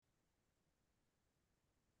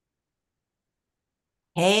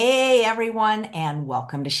Hey everyone, and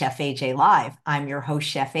welcome to Chef AJ Live. I'm your host,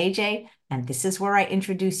 Chef AJ, and this is where I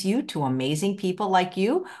introduce you to amazing people like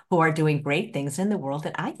you who are doing great things in the world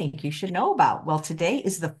that I think you should know about. Well, today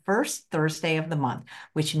is the first Thursday of the month,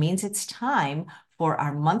 which means it's time for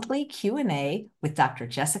our monthly Q&A with Dr.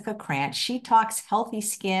 Jessica Krant. She talks healthy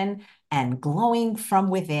skin and glowing from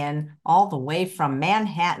within, all the way from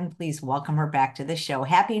Manhattan. Please welcome her back to the show.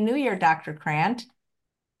 Happy New Year, Dr. Krant.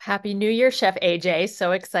 Happy New Year, Chef AJ.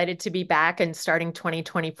 So excited to be back and starting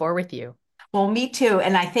 2024 with you. Well, me too.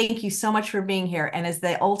 And I thank you so much for being here. And as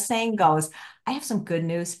the old saying goes, I have some good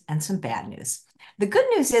news and some bad news. The good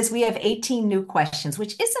news is we have 18 new questions,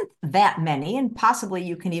 which isn't that many, and possibly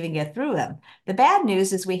you can even get through them. The bad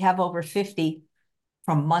news is we have over 50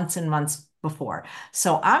 from months and months before.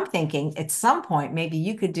 So I'm thinking at some point, maybe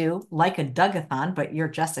you could do like a Doug-a-thon, but you're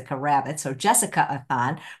Jessica Rabbit. So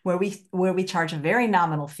Jessica-a-thon, where we charge a very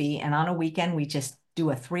nominal fee. And on a weekend, we just do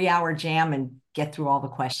a 3-hour jam and get through all the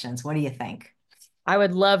questions. What do you think? I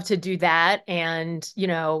would love to do that. And,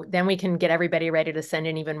 then we can get everybody ready to send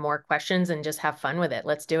in even more questions and just have fun with it.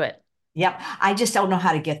 Let's do it. Yep. I just don't know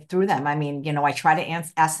how to get through them. I mean, I try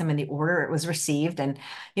to ask them in the order it was received, and,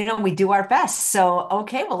 we do our best. So,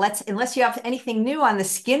 okay, well, unless you have anything new on the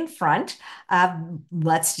skin front,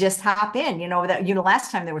 let's just hop in.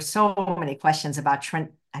 Last time there were so many questions about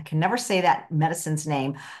Trent. I can never say that medicine's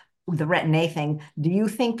name, the Retin-A thing. Do you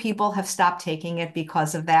think people have stopped taking it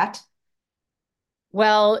because of that?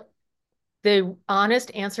 Well, the honest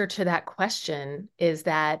answer to that question is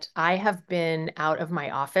that I have been out of my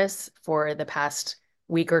office for the past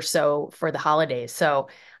week or so for the holidays. So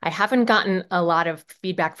I haven't gotten a lot of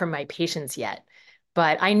feedback from my patients yet,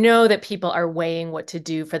 but I know that people are weighing what to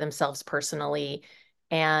do for themselves personally.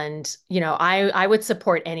 And, I would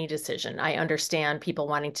support any decision. I understand people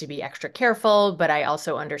wanting to be extra careful, but I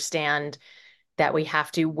also understand that we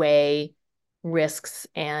have to weigh risks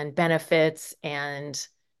and benefits and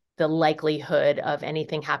the likelihood of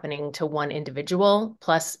anything happening to one individual,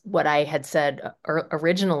 plus what I had said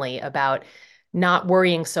originally about not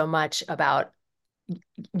worrying so much about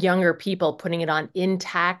younger people putting it on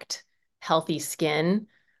intact, healthy skin,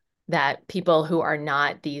 that people who are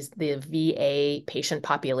not the VA patient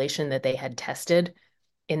population that they had tested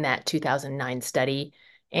in that 2009 study,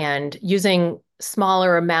 and using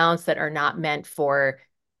smaller amounts that are not meant for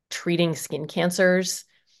treating skin cancers,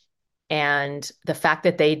 and the fact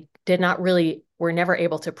that they did not really were never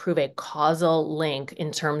able to prove a causal link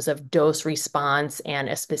in terms of dose response and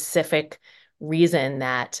a specific reason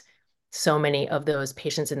that so many of those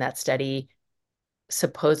patients in that study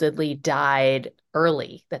supposedly died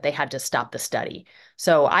early, that they had to stop the study.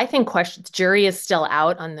 So I think jury is still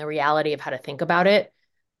out on the reality of how to think about it.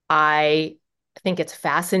 I think it's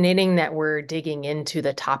fascinating that we're digging into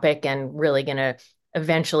the topic and really going to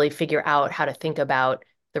eventually figure out how to think about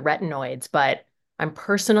the retinoids. But I'm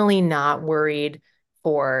personally not worried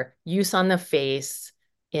for use on the face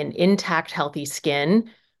in intact, healthy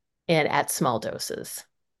skin and at small doses.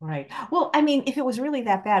 Right. Well, I mean, if it was really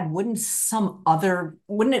that bad, wouldn't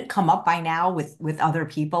it come up by now with other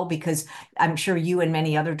people? Because I'm sure you and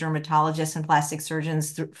many other dermatologists and plastic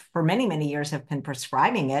surgeons for many, many years have been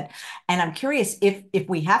prescribing it. And I'm curious if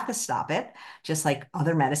we have to stop it, just like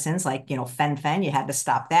other medicines, like, fen-phen, you had to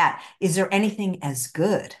stop that. Is there anything as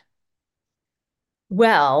good?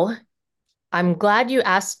 Well, I'm glad you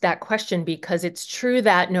asked that question because it's true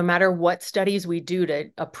that no matter what studies we do to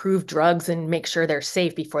approve drugs and make sure they're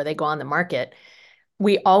safe before they go on the market,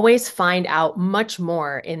 we always find out much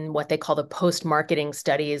more in what they call the post-marketing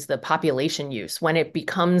studies, the population use, when it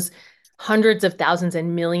becomes hundreds of thousands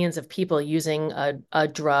and millions of people using a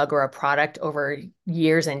drug or a product over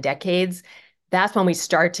years and decades. That's when we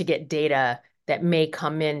start to get data that may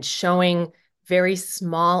come in showing very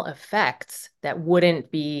small effects that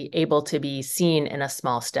wouldn't be able to be seen in a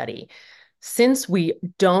small study. Since we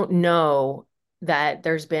don't know that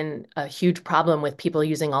there's been a huge problem with people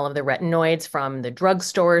using all of the retinoids from the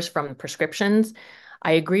drugstores, from prescriptions,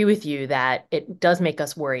 I agree with you that it does make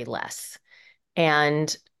us worry less.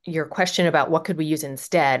 And your question about what could we use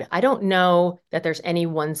instead, I don't know that there's any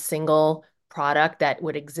one single product that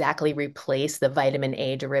would exactly replace the vitamin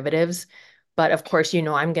A derivatives. But of course,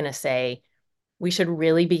 I'm going to say we should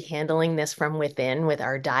really be handling this from within with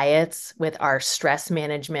our diets, with our stress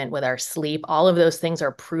management, with our sleep. All of those things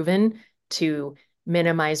are proven to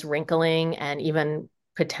minimize wrinkling and even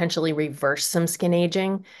potentially reverse some skin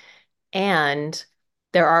aging. And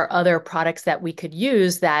there are other products that we could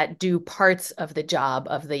use that do parts of the job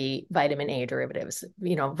of the vitamin A derivatives,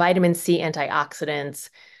 vitamin C antioxidants,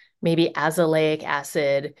 maybe azelaic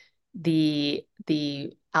acid, the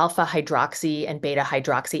alpha hydroxy and beta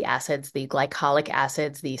hydroxy acids, the glycolic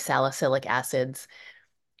acids, the salicylic acids,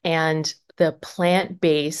 and the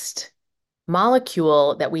plant-based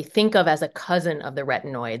molecule that we think of as a cousin of the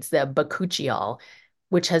retinoids, the bakuchiol,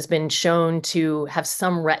 which has been shown to have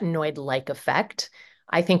some retinoid-like effect,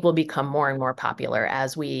 I think will become more and more popular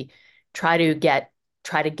as we try to get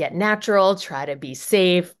natural, try to be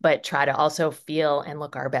safe, but try to also feel and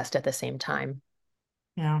look our best at the same time.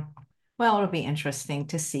 Yeah. Well, it'll be interesting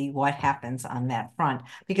to see what happens on that front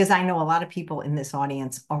because I know a lot of people in this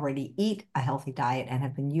audience already eat a healthy diet and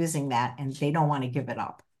have been using that and they don't want to give it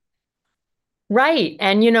up. Right.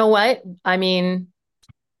 And you know what? I mean,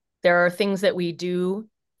 there are things that we do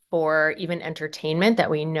for even entertainment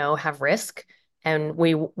that we know have risk, and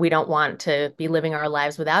we don't want to be living our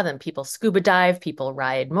lives without them. People scuba dive, people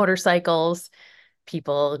ride motorcycles,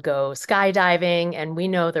 people go skydiving, and we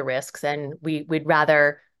know the risks, and we'd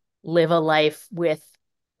rather live a life with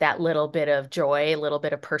that little bit of joy, a little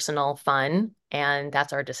bit of personal fun, and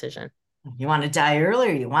that's our decision. You want to die early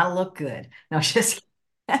or you want to look good? No, just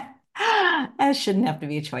kidding. That shouldn't have to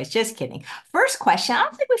be a choice. Just kidding. First question. I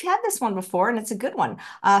don't think we've had this one before, and it's a good one.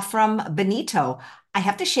 From Benito. I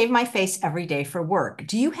have to shave my face every day for work.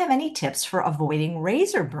 Do you have any tips for avoiding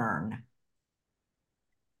razor burn?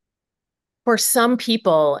 For some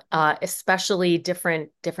people, especially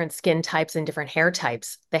different skin types and different hair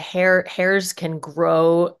types, the hairs can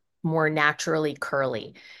grow more naturally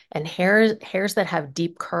curly, and hairs that have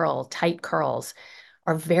deep curl, tight curls,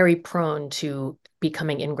 are very prone to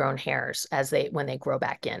becoming ingrown hairs as when they grow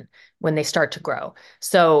back in, when they start to grow.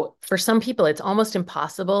 So for some people, it's almost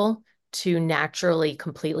impossible to naturally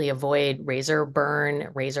completely avoid razor burn,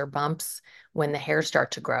 razor bumps when the hairs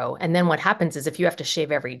start to grow. And then what happens is if you have to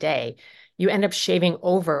shave every day, you end up shaving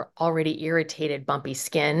over already irritated, bumpy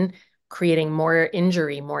skin, creating more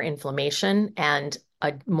injury, more inflammation, and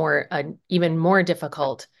even more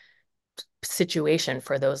difficult situation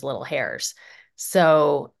for those little hairs.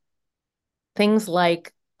 So things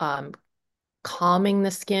like calming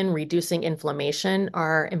the skin, reducing inflammation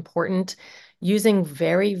are important. Using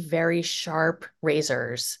very, very sharp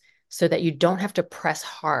razors so that you don't have to press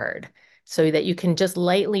hard, so that you can just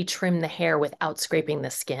lightly trim the hair without scraping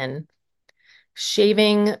the skin.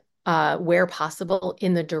 Shaving where possible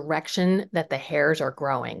in the direction that the hairs are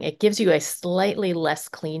growing. It gives you a slightly less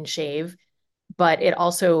clean shave, but it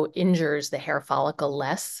also injures the hair follicle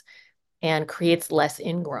less and creates less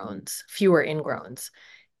ingrowns, fewer ingrowns.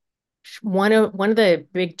 One of the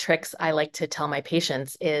big tricks I like to tell my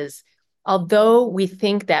patients is, although we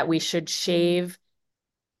think that we should shave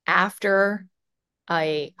after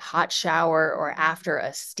a hot shower or after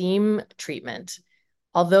a steam treatment,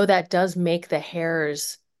 although that does make the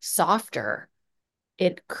hairs softer,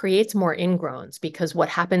 it creates more ingrowns because what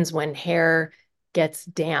happens when hair gets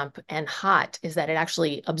damp and hot is that it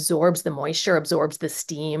actually absorbs the moisture, absorbs the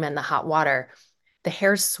steam and the hot water. The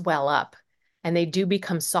hairs swell up and they do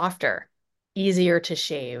become softer, easier to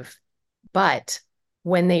shave. But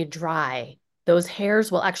when they dry, those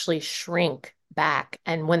hairs will actually shrink back.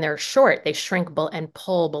 And when they're short, they shrink and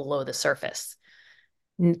pull below the surface.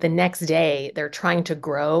 The next day, they're trying to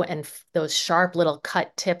grow, and those sharp little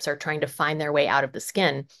cut tips are trying to find their way out of the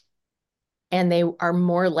skin. And they are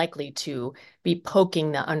more likely to be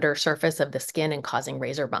poking the undersurface of the skin and causing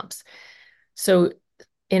razor bumps. So,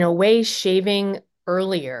 in a way, shaving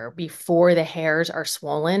earlier before the hairs are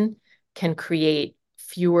swollen can create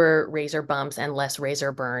fewer razor bumps and less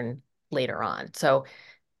razor burn later on. So,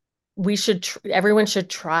 everyone should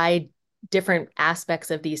try different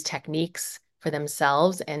aspects of these techniques for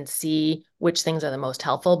themselves and see which things are the most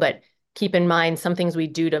helpful. But keep in mind, some things we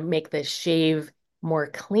do to make the shave more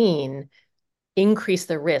clean increase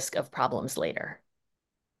the risk of problems later.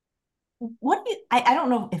 What do you, I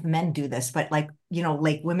don't know if men do this, but like,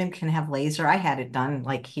 like women can have laser. I had it done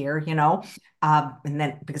like here, and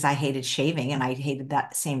then because I hated shaving and I hated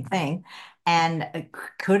that same thing. And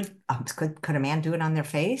could a man do it on their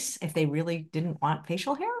face if they really didn't want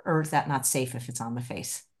facial hair, or is that not safe if it's on the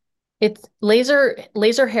face? It's laser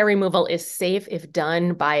hair removal is safe if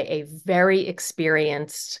done by a very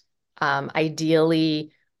experienced,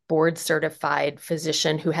 ideally board certified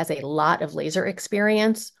physician who has a lot of laser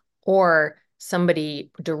experience, or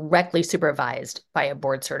somebody directly supervised by a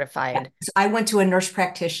board Yeah. certified. So I went to a nurse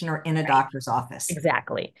practitioner in a Right. doctor's office.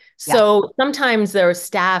 Exactly. Yeah. So sometimes their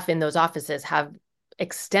staff in those offices have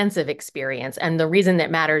extensive experience, and the reason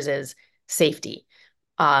that matters is safety.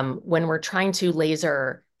 When we're trying to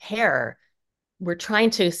laser hair, we're trying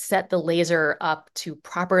to set the laser up to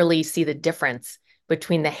properly see the difference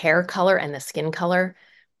between the hair color and the skin color.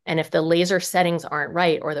 And if the laser settings aren't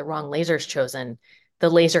right or the wrong laser's chosen, the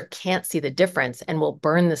laser can't see the difference and will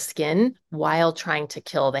burn the skin while trying to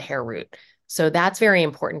kill the hair root. So that's very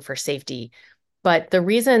important for safety. But the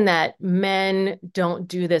reason that men don't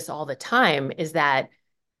do this all the time is that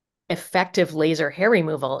effective laser hair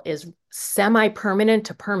removal is semi-permanent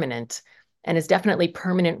to permanent and is definitely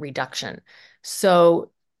permanent reduction.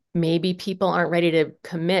 So maybe people aren't ready to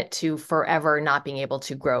commit to forever not being able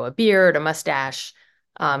to grow a beard, a mustache.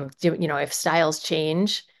 If styles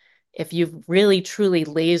change, if you've really truly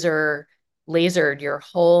lasered your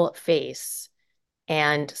whole face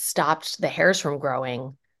and stopped the hairs from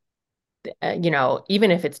growing,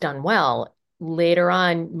 even if it's done well, later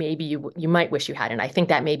on, maybe you might wish you hadn't. I think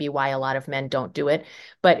that may be why a lot of men don't do it.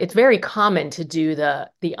 But it's very common to do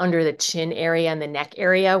the under the chin area and the neck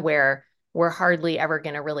area where we're hardly ever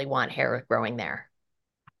going to really want hair growing there.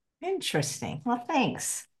 Interesting. Well,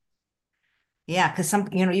 thanks. Yeah, because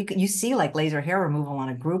you see like laser hair removal on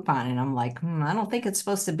a Groupon, and I'm like, I don't think it's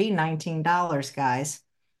supposed to be $19, guys.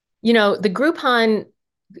 The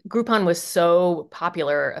Groupon was so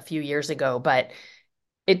popular a few years ago, but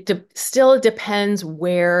still depends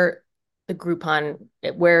where the Groupon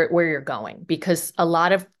where you're going, because a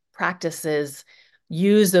lot of practices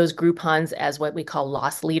use those Groupons as what we call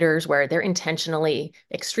loss leaders, where they're intentionally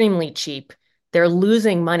extremely cheap. They're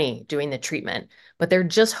losing money doing the treatment, but they're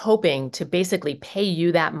just hoping to basically pay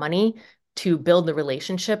you that money to build the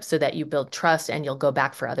relationship so that you build trust and you'll go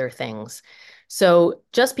back for other things. So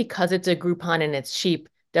just because it's a Groupon and it's cheap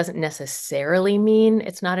doesn't necessarily mean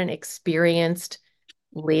it's not an experienced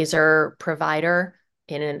laser provider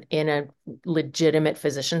in a legitimate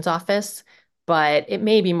physician's office, but it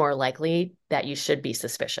may be more likely that you should be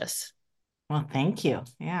suspicious. Well, thank you.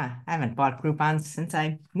 Yeah, I haven't bought Groupons since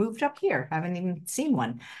I moved up here. I haven't even seen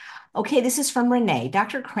one. Okay, this is from Renee.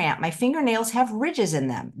 Dr. Krant, my fingernails have ridges in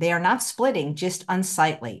them. They are not splitting, just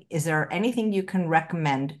unsightly. Is there anything you can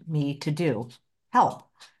recommend me to do? Help.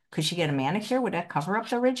 Could she get a manicure? Would that cover up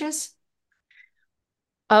the ridges?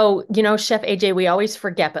 Oh, Chef AJ, we always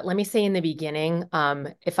forget, but let me say in the beginning,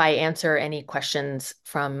 if I answer any questions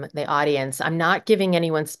from the audience, I'm not giving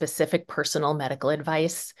anyone specific personal medical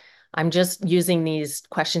advice. I'm just using these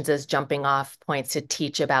questions as jumping off points to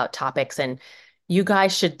teach about topics. And you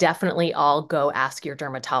guys should definitely all go ask your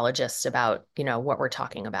dermatologist about, what we're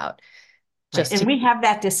talking about. Right. Just And to we have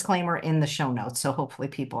that disclaimer in the show notes, so hopefully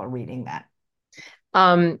people are reading that.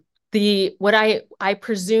 Um, the what I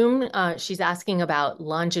presume she's asking about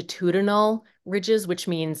longitudinal ridges, which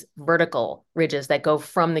means vertical ridges that go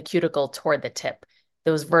from the cuticle toward the tip,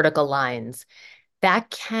 those vertical lines.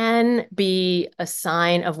 That can be a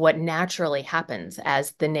sign of what naturally happens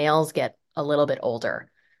as the nails get a little bit older.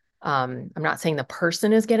 I'm not saying the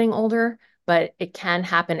person is getting older, but it can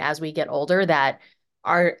happen as we get older that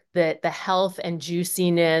the health and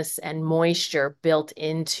juiciness and moisture built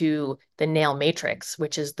into the nail matrix,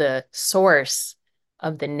 which is the source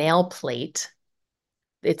of the nail plate.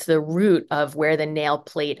 It's the root of where the nail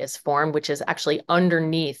plate is formed, which is actually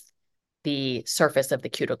underneath the surface of the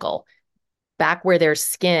cuticle. Back where there's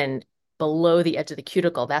skin below the edge of the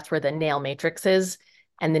cuticle, that's where the nail matrix is,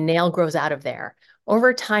 and the nail grows out of there.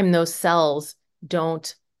 Over time, those cells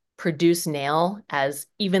don't produce nail as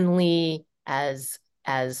evenly, as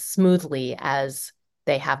smoothly as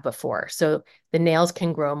they have before. So the nails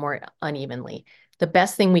can grow more unevenly. The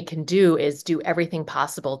best thing we can do is do everything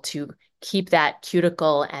possible to keep that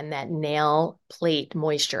cuticle and that nail plate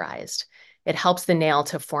moisturized. It helps the nail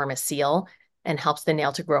to form a seal and helps the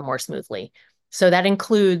nail to grow more smoothly. So that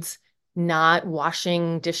includes not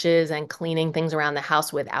washing dishes and cleaning things around the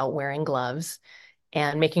house without wearing gloves,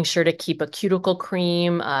 and making sure to keep a cuticle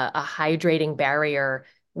cream, a hydrating barrier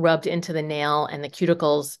rubbed into the nail and the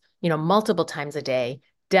cuticles, multiple times a day,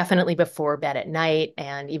 definitely before bed at night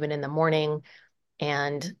and even in the morning.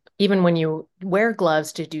 And even when you wear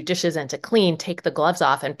gloves to do dishes and to clean, take the gloves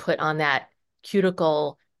off and put on that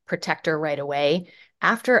cuticle protector right away.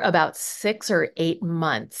 After about 6 or 8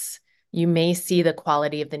 months, you may see the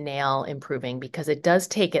quality of the nail improving, because it does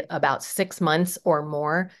take it about 6 months or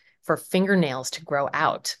more for fingernails to grow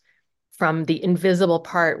out from the invisible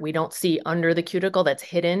part we don't see under the cuticle that's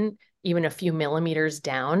hidden even a few millimeters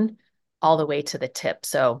down all the way to the tip.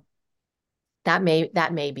 So that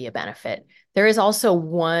may be a benefit. There is also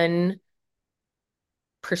one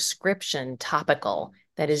prescription topical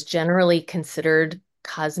that is generally considered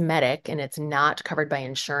cosmetic and it's not covered by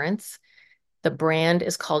insurance. The brand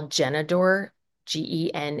is called Genadur,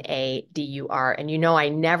 Genadur. And I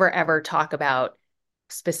never ever talk about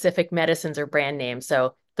specific medicines or brand names.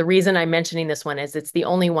 So the reason I'm mentioning this one is it's the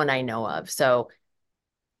only one I know of. So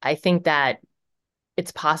I think that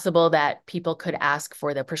It's possible that people could ask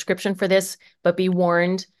for the prescription for this, but be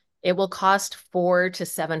warned, it will cost $400 to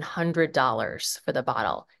 $700 for the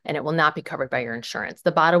bottle, and it will not be covered by your insurance.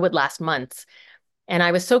 The bottle would last months. And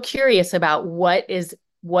I was so curious about what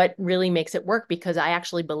really makes it work because I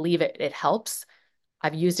actually believe it helps.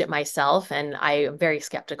 I've used it myself and I am very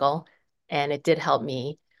skeptical, and it did help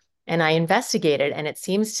me. And I investigated, and it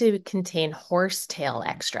seems to contain horsetail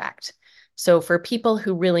extract. So, for people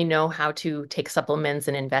who really know how to take supplements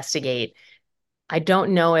and investigate, I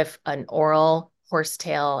don't know if an oral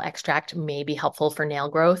horsetail extract may be helpful for nail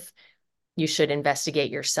growth. You should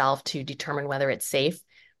investigate yourself to determine whether it's safe,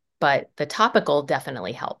 but the topical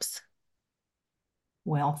definitely helps.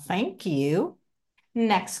 Well, thank you.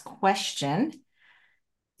 Next question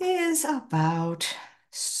is about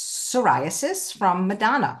psoriasis from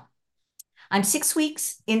Madonna. I'm 6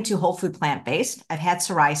 weeks into whole food plant-based. I've had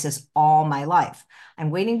psoriasis all my life. I'm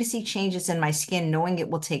waiting to see changes in my skin, knowing it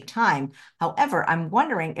will take time. However, I'm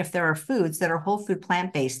wondering if there are foods that are whole food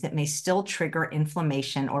plant-based that may still trigger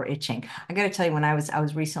inflammation or itching. I got to tell you, when I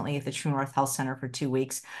was recently at the True North Health Center for 2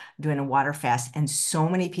 weeks doing a water fast, and so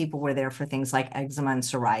many people were there for things like eczema and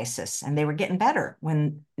psoriasis, and they were getting better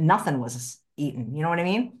when nothing was eaten. You know what I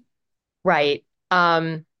mean? Right.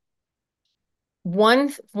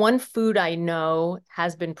 One food I know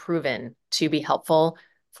has been proven to be helpful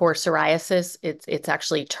for psoriasis, it's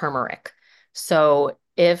actually turmeric. So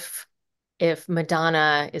if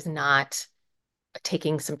Madonna is not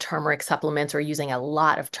taking some turmeric supplements or using a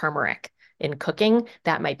lot of turmeric in cooking,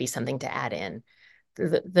 that might be something to add in.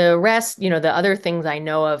 The rest, the other things I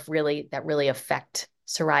know of really affect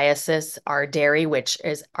psoriasis are dairy, which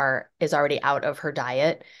is already out of her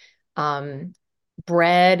diet. Um,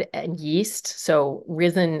 Bread and yeast, so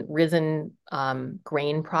risen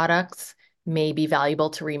grain products may be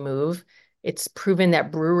valuable to remove. It's proven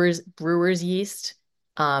that brewers yeast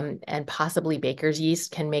and possibly baker's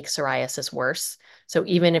yeast can make psoriasis worse. So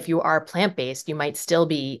even if you are plant-based, you might still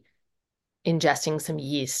be ingesting some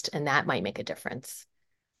yeast, and that might make a difference.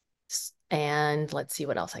 And let's see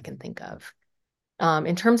what else I can think of.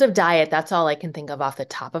 In terms of diet, that's all I can think of off the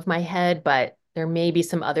top of my head, but there may be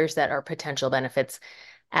some others that are potential benefits.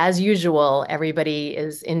 As usual, everybody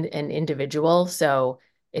is an individual. So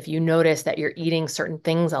if you notice that you're eating certain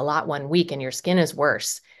things a lot one week and your skin is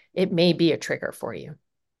worse, it may be a trigger for you.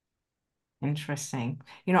 Interesting.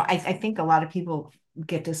 I think a lot of people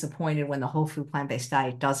get disappointed when the whole food plant-based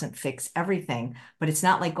diet doesn't fix everything, but it's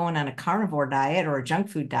not like going on a carnivore diet or a junk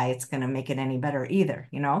food diet's going to make it any better either,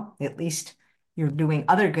 At least you're doing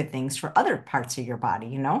other good things for other parts of your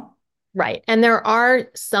body. Right. And there are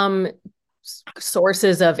some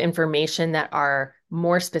sources of information that are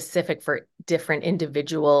more specific for different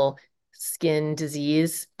individual skin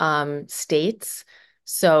disease states.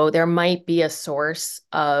 So there might be a source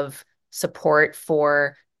of support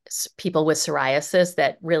for people with psoriasis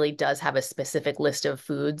that really does have a specific list of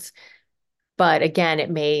foods. But again, it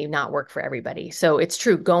may not work for everybody. So it's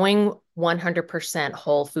true, going 100%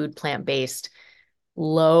 whole food plant-based,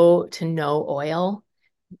 low to no oil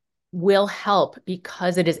will help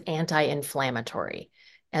because it is anti-inflammatory.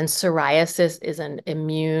 And psoriasis is an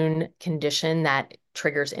immune condition that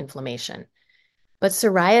triggers inflammation. But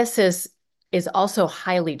psoriasis is also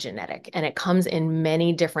highly genetic and it comes in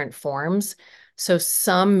many different forms. So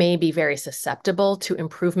some may be very susceptible to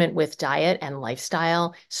improvement with diet and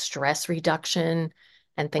lifestyle, stress reduction,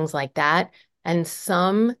 and things like that. And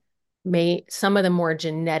some of the more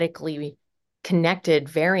genetically connected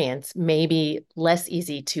variants may be less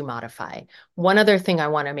easy to modify. One other thing I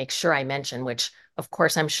want to make sure I mention, which of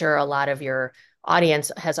course I'm sure a lot of your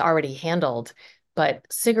audience has already handled, but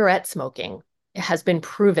cigarette smoking has been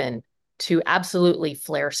proven to absolutely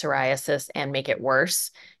flare psoriasis and make it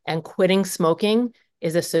worse. And quitting smoking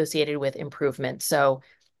is associated with improvement. So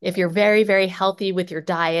if you're very, very healthy with your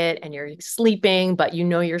diet and you're sleeping, but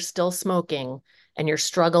you're still smoking and you're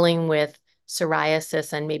struggling with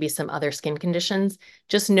psoriasis and maybe some other skin conditions,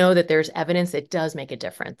 just know that there's evidence it does make a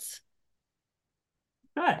difference.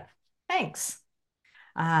 Good. Thanks.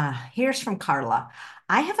 Here's from Carla.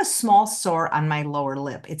 I have a small sore on my lower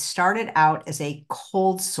lip. It started out as a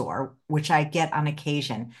cold sore, which I get on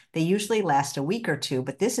occasion. They usually last a week or two,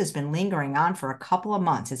 but this has been lingering on for a couple of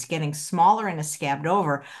months. It's getting smaller and has scabbed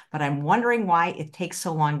over, but I'm wondering why it takes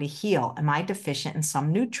so long to heal. Am I deficient in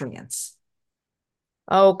some nutrients?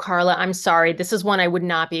 Oh, Carla, I'm sorry. This is one I would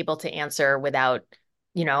not be able to answer without,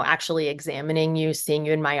 actually examining you, seeing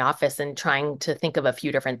you in my office and trying to think of a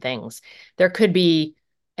few different things. There could be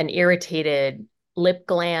an irritated lip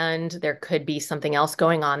gland. There could be something else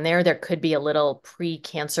going on there. There could be a little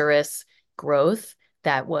precancerous growth.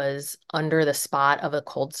 that was under the spot of a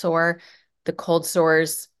cold sore. The cold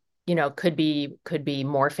sores, could be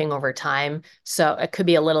morphing over time. So it could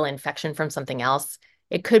be a little infection from something else.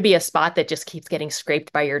 It could be a spot that just keeps getting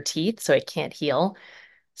scraped by your teeth, so it can't heal.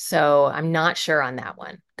 So I'm not sure on that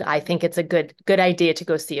one. I think it's a good idea to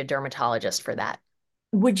go see a dermatologist for that.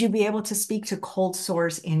 Would you be able to speak to cold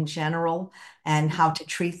sores in general and how to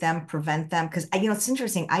treat them, prevent them? Because, it's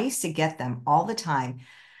interesting. I used to get them all the time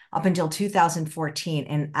up until 2014.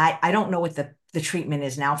 And I don't know what the treatment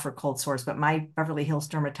is now for cold sores, but my Beverly Hills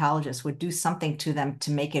dermatologist would do something to them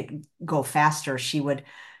to make it go faster. She would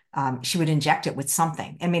inject it with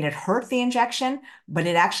something. I mean, it hurt the injection, but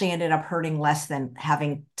it actually ended up hurting less than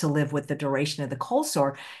having to live with the duration of the cold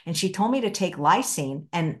sore. And she told me to take lysine,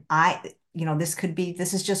 and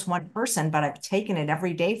this is just one person, but I've taken it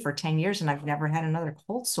every day for 10 years and I've never had another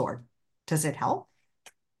cold sore. Does it help?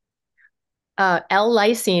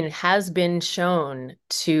 L-lysine has been shown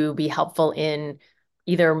to be helpful in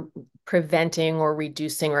either preventing or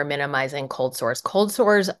reducing or minimizing cold sores. Cold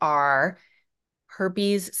sores are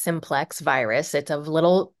herpes simplex virus. It's a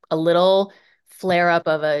little flare up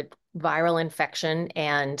of a viral infection.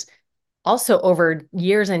 And also over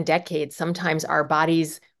years and decades, sometimes our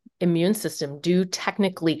body's immune system do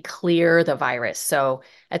technically clear the virus. So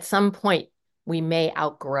at some point, we may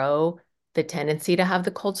outgrow the tendency to have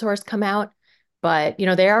the cold sores come out. But,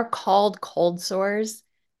 they are called cold sores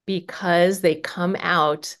because they come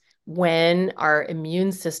out when our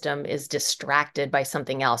immune system is distracted by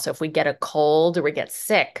something else. So if we get a cold or we get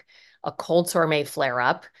sick, a cold sore may flare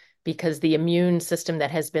up because the immune system that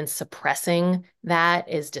has been suppressing that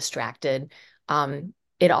is distracted. Cold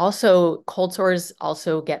sores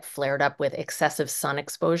also get flared up with excessive sun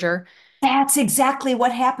exposure. That's exactly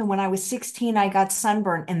what happened when I was 16. I got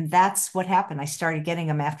sunburn, and that's what happened. I started getting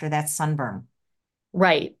them after that sunburn.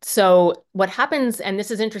 Right. So what happens, and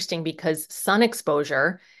this is interesting because sun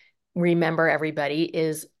exposure, remember everybody,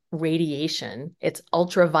 is radiation. It's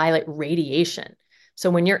ultraviolet radiation. So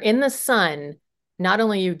when you're in the sun, not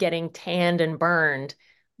only are you getting tanned and burned,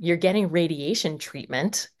 you're getting radiation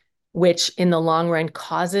treatment, which in the long run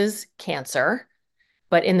causes cancer.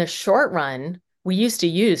 But in the short run, we used to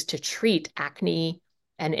use to treat acne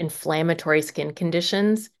and inflammatory skin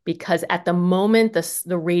conditions because at the moment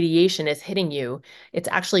the radiation is hitting you, it's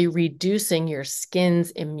actually reducing your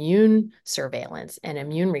skin's immune surveillance and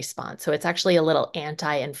immune response. So it's actually a little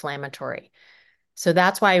anti-inflammatory. So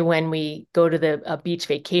that's why when we go to a beach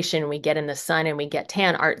vacation, we get in the sun and we get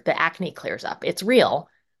tan, the acne clears up. It's real.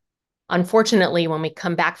 Unfortunately, when we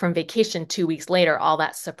come back from vacation 2 weeks later, all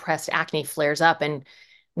that suppressed acne flares up and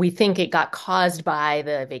we think it got caused by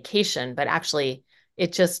the vacation, but actually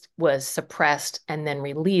it just was suppressed and then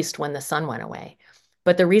released when the sun went away.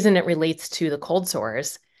 But the reason it relates to the cold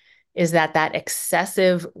sores is that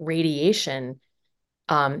excessive radiation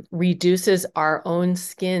reduces our own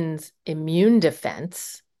skin's immune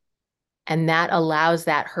defense, and that allows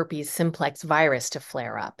that herpes simplex virus to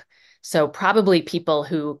flare up. So probably people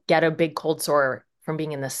who get a big cold sore from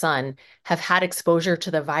being in the sun have had exposure to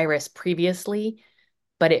the virus previously,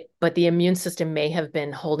 but the immune system may have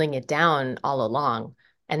been holding it down all along.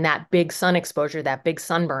 And that big sun exposure, that big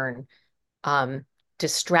sunburn,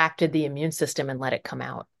 distracted the immune system and let it come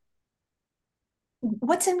out.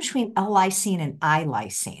 What's in between L-lysine and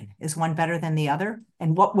I-lysine? Is one better than the other?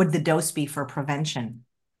 And what would the dose be for prevention?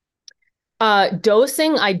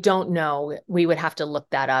 Dosing, I don't know. We would have to look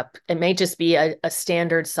that up. It may just be a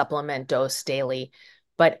standard supplement dose daily.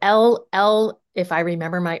 But if I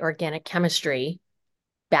remember my organic chemistry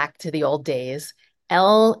back to the old days,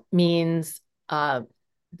 L means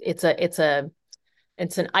it's a it's a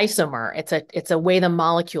it's an isomer. It's a way the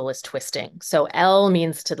molecule is twisting. So L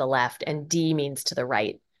means to the left and D means to the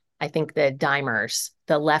right. I think the dimers,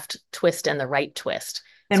 the left twist and the right twist.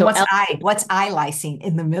 And So what's L I? What's I-lysine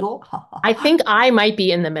in the middle? I think I might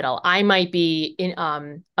be in the middle. I might be in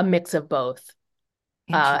a mix of both,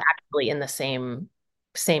 Interesting. actually in the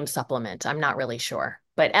same supplement. I'm not really sure.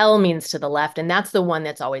 But L means to the left, and that's the one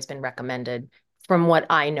that's always been recommended from what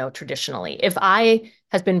I know traditionally. If I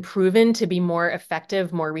has been proven to be more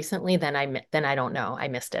effective more recently, then I don't know. I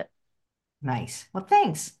missed it. Nice. Well,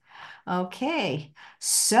 thanks. Okay.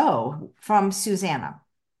 So from Susanna.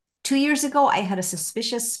 2 years ago, I had a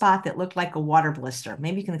suspicious spot that looked like a water blister.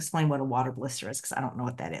 Maybe you can explain what a water blister is because I don't know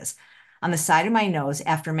what that is. On the side of my nose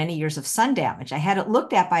after many years of sun damage. I had it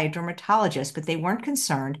looked at by a dermatologist, but they weren't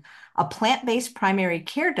concerned. A plant-based primary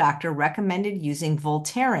care doctor recommended using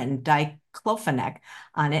Voltaren diclofenac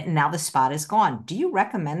on it, and now the spot is gone. Do you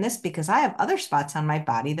recommend this? Because I have other spots on my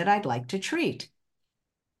body that I'd like to treat.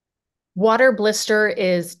 Water blister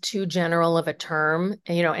is too general of a term,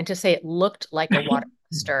 and to say it looked like a water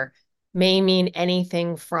blister may mean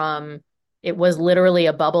anything from it was literally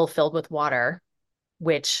a bubble filled with water,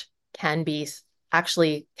 which can be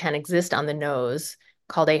actually can exist on the nose,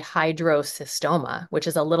 called a hydrocystoma, which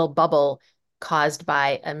is a little bubble caused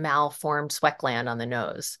by a malformed sweat gland on the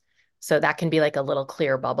nose. So that can be like a little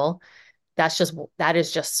clear bubble. That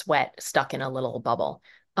is just sweat stuck in a little bubble.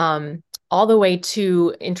 All the way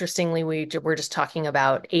to, interestingly, we're just talking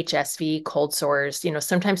about HSV, cold sores.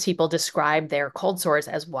 Sometimes people describe their cold sores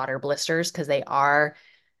as water blisters because they are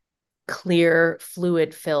clear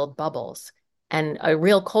fluid-filled bubbles. And a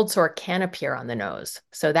real cold sore can appear on the nose.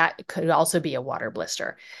 So that could also be a water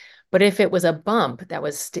blister. But if it was a bump that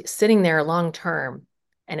was sitting there long term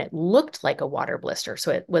and it looked like a water blister,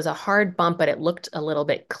 so it was a hard bump, but it looked a little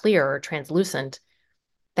bit clear or translucent,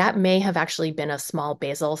 that may have actually been a small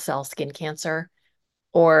basal cell skin cancer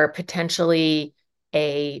or potentially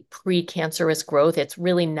a precancerous growth. It's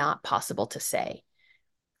really not possible to say.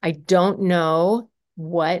 I don't know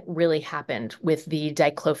what really happened with the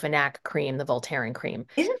diclofenac cream, the Voltaren cream.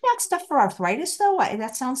 Isn't that stuff for arthritis, though?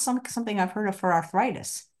 That sounds something I've heard of for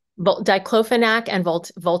arthritis. Diclofenac and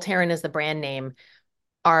Voltaren is the brand name,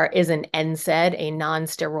 is an NSAID, a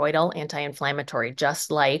non-steroidal anti-inflammatory, just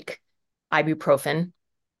like ibuprofen,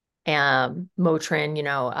 Motrin,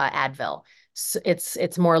 Advil. So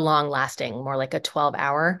it's more long lasting, more like a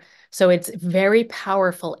 12-hour. So it's very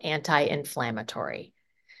powerful anti-inflammatory.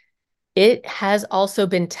 It has also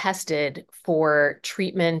been tested for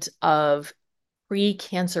treatment of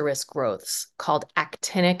precancerous growths called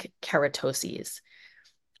actinic keratoses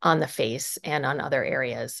on the face and on other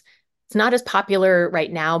areas. It's not as popular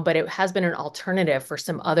right now, but it has been an alternative for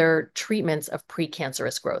some other treatments of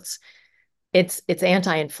precancerous growths. It's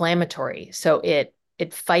anti-inflammatory, so it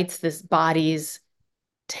fights this body's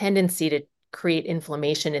tendency to create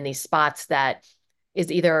inflammation in these spots that is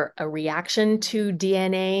either a reaction to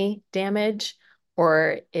DNA damage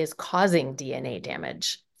or is causing DNA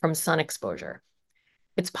damage from sun exposure.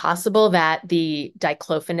 It's possible that the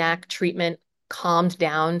diclofenac treatment calmed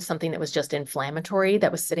down something that was just inflammatory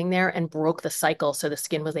that was sitting there and broke the cycle so the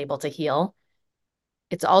skin was able to heal.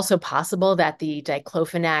 It's also possible that the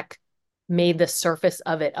diclofenac made the surface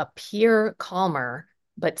of it appear calmer,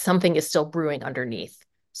 but something is still brewing underneath.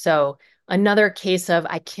 So another case of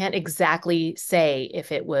I can't exactly say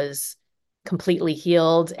if it was completely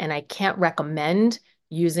healed, and I can't recommend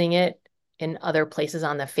using it in other places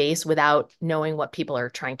on the face without knowing what people are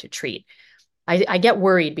trying to treat. I get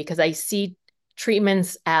worried because I see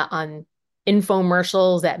treatments on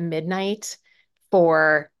infomercials at midnight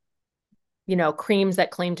for, creams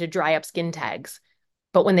that claim to dry up skin tags.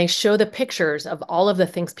 But when they show the pictures of all of the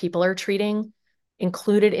things people are treating,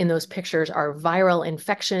 included in those pictures are viral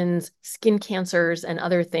infections, skin cancers, and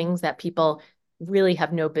other things that people really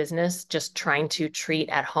have no business just trying to treat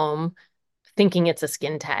at home, thinking it's a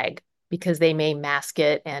skin tag because they may mask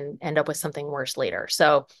it and end up with something worse later.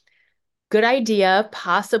 So good idea,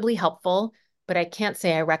 possibly helpful, but I can't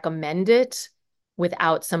say I recommend it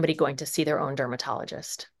without somebody going to see their own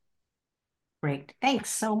dermatologist. Great. Thanks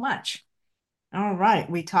so much. All right.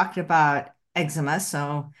 We talked about eczema.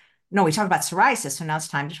 So, no, we talked about psoriasis. So now it's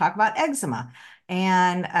time to talk about eczema.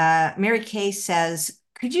 And Mary Kay says,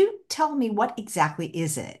 could you tell me what exactly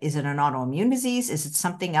is it? Is it an autoimmune disease? Is it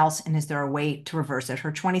something else? And is there a way to reverse it?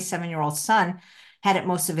 Her 27-year-old son had it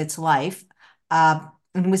most of its life.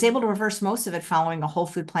 And was able to reverse most of it following a whole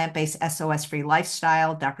food plant-based SOS-free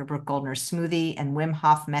lifestyle, Dr. Brooke Goldner's smoothie, and Wim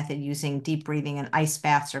Hof method using deep breathing and ice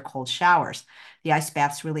baths or cold showers. The ice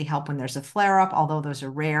baths really help when there's a flare-up, although those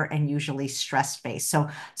are rare and usually stress-based. So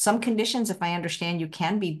some conditions, if I understand, you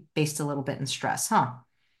can be based a little bit in stress, huh?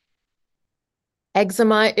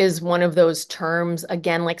 Eczema is one of those terms,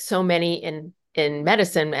 again, like so many in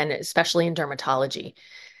medicine and especially in dermatology,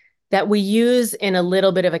 that we use in a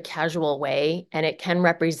little bit of a casual way, and it can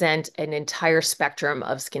represent an entire spectrum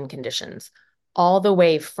of skin conditions, all the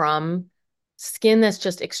way from skin that's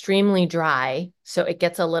just extremely dry, so it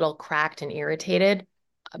gets a little cracked and irritated,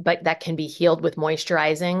 but that can be healed with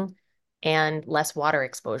moisturizing and less water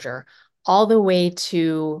exposure, all the way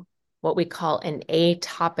to what we call an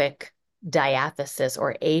atopic diathesis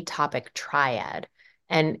or atopic triad.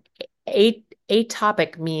 And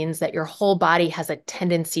atopic means that your whole body has a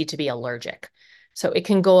tendency to be allergic. So it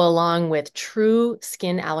can go along with true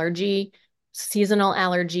skin allergy, seasonal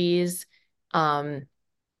allergies,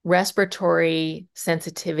 respiratory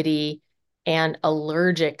sensitivity, and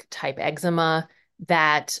allergic type eczema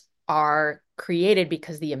that are created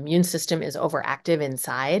because the immune system is overactive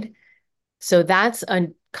inside. So that's a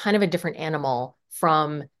kind of a different animal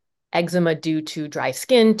from eczema due to dry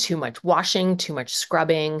skin, too much washing, too much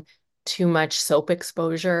scrubbing, too much soap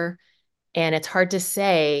exposure. And it's hard to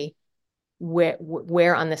say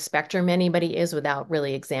where on the spectrum anybody is without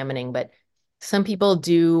really examining. But some people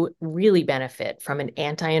do really benefit from an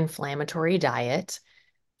anti-inflammatory diet,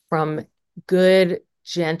 from good,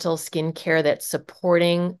 gentle skincare that's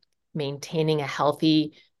supporting maintaining a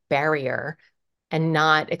healthy barrier and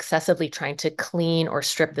not excessively trying to clean or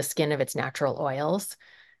strip the skin of its natural oils.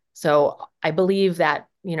 So I believe that,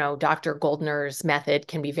 Dr. Goldner's method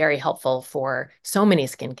can be very helpful for so many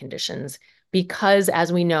skin conditions because,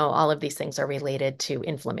 as we know, all of these things are related to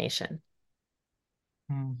inflammation.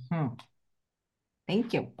 Mhm.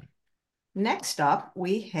 Thank you. Next up,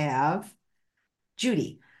 we have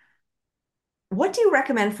Judy. What do you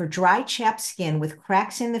recommend for dry, chapped skin with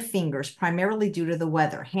cracks in the fingers, primarily due to the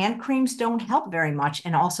weather? Hand creams don't help very much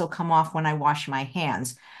and also come off when I wash my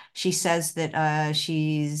hands. She says that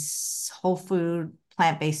she's whole food,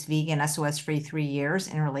 plant-based vegan, SOS-free 3 years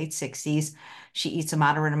in her late 60s. She eats a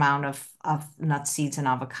moderate amount of nuts, seeds, and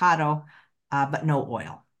avocado, but no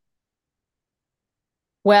oil.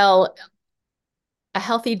 Well, a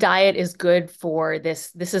healthy diet is good for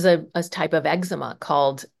this. This is a type of eczema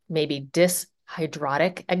called maybe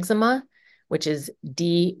dyshidrotic eczema, which is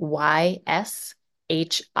Dyshidrotic.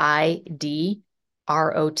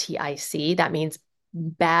 That means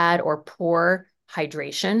bad or poor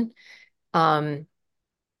hydration. Um,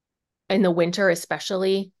 in the winter,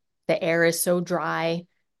 especially, the air is so dry.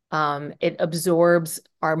 It absorbs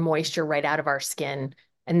our moisture right out of our skin.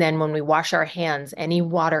 And then when we wash our hands, any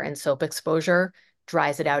water and soap exposure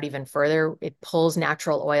dries it out even further. It pulls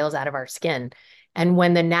natural oils out of our skin. And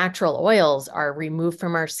when the natural oils are removed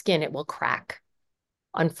from our skin, it will crack.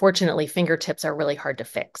 Unfortunately, fingertips are really hard to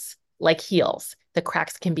fix, like heels. The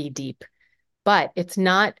cracks can be deep, but it's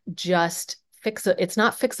not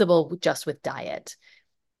fixable just with diet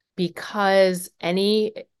because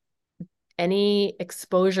any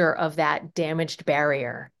exposure of that damaged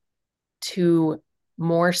barrier to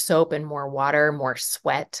more soap and more water, more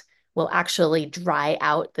sweat will actually dry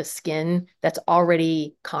out the skin that's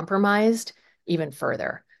already compromised even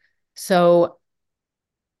further. So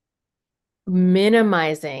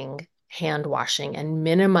minimizing hand washing and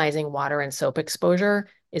minimizing water and soap exposure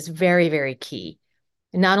is very, very key.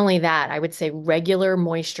 And not only that, I would say regular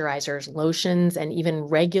moisturizers, lotions, and even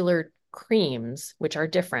regular creams, which are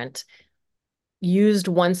different, used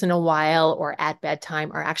once in a while or at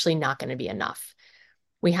bedtime are actually not going to be enough.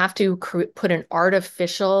 We have to put an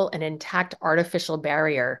intact artificial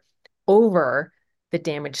barrier over the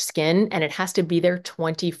damaged skin, and it has to be there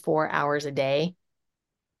 24 hours a day,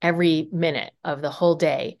 every minute of the whole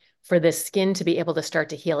day for the skin to be able to start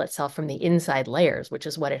to heal itself from the inside layers, which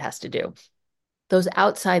is what it has to do. Those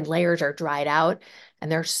outside layers are dried out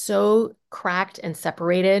and they're so cracked and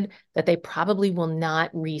separated that they probably will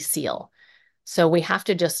not reseal. So we have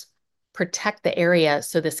to just protect the area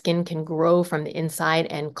so the skin can grow from the inside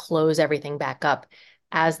and close everything back up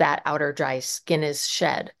as that outer dry skin is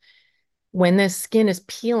shed. When the skin is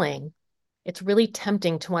peeling, it's really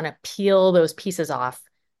tempting to want to peel those pieces off.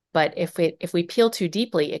 But if we peel too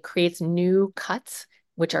deeply, it creates new cuts,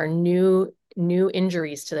 which are new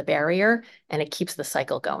injuries to the barrier, and it keeps the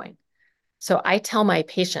cycle going. So I tell my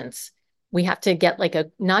patients, we have to get like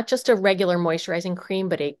not just a regular moisturizing cream,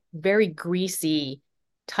 but a very greasy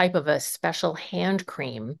type of a special hand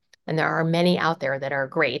cream. And there are many out there that are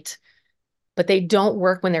great, but they don't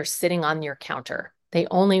work when they're sitting on your counter. They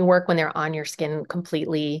only work when they're on your skin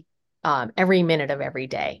completely, every minute of every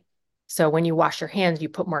day. So when you wash your hands, you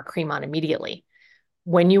put more cream on immediately.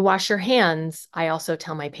 When you wash your hands, I also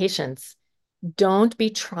tell my patients, don't be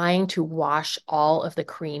trying to wash all of the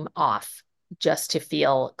cream off just to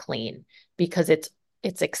feel clean because it's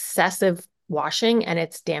excessive washing and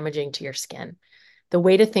it's damaging to your skin. The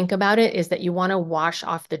way to think about it is that you want to wash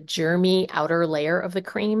off the germy outer layer of the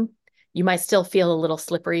cream. You might still feel a little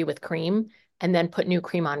slippery with cream and then put new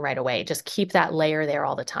cream on right away. Just keep that layer there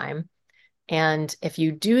all the time. And if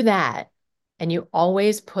you do that and you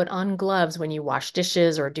always put on gloves when you wash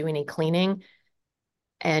dishes or do any cleaning,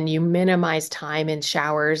 and you minimize time in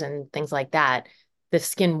showers and things like that, the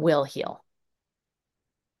skin will heal.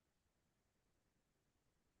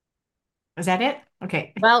 Is that it?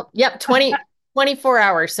 Okay. Well, yep, 24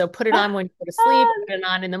 hours. So put it on when you go to sleep, put it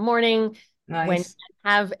on in the morning when you Nice.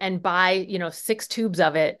 have, and buy, 6 tubes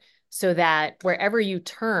of it so that wherever you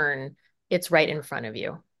turn, it's right in front of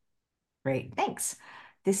you. Great. Thanks.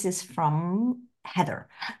 This is from Heather.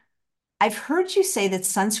 I've heard you say that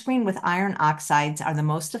sunscreen with iron oxides are the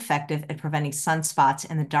most effective at preventing sunspots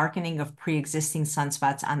and the darkening of pre-existing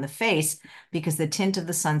sunspots on the face because the tint of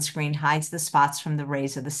the sunscreen hides the spots from the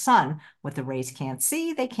rays of the sun. What the rays can't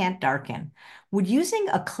see, they can't darken. Would using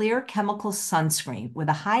a clear chemical sunscreen with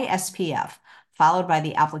a high SPF, followed by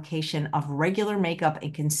the application of regular makeup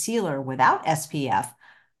and concealer without SPF,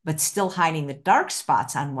 but still hiding the dark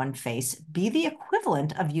spots on one face, be the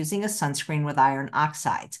equivalent of using a sunscreen with iron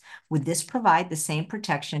oxides? Would this provide the same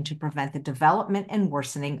protection to prevent the development and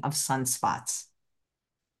worsening of sunspots?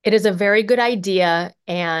 It is a very good idea,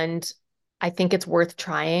 and I think it's worth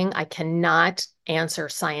trying. I cannot answer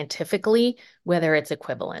scientifically whether it's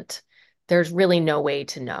equivalent. There's really no way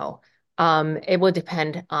to know. It will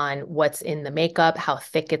depend on what's in the makeup, how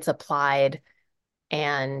thick it's applied,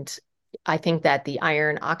 and I think that the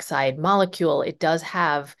iron oxide molecule, it does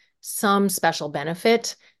have some special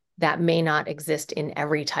benefit that may not exist in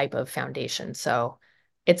every type of foundation. So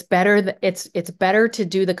it's better to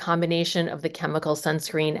do the combination of the chemical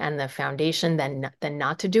sunscreen and the foundation than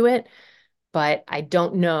not to do it. But I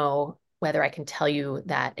don't know whether I can tell you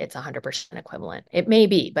that it's 100% equivalent. It may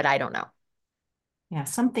be, but I don't know. Yeah,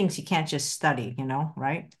 some things you can't just study,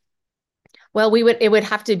 right? Well, it would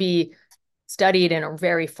have to be studied in a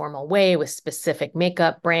very formal way with specific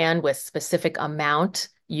makeup brand, with specific amount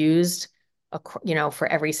used, for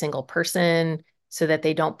every single person so that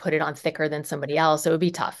they don't put it on thicker than somebody else. It would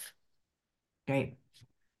be tough. Great.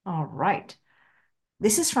 All right.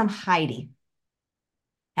 This is from Heidi.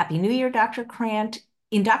 Happy New Year, Dr. Krant.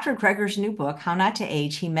 In Dr. Greger's new book, How Not to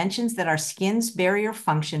Age, he mentions that our skin's barrier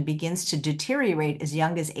function begins to deteriorate as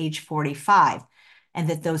young as age 45, and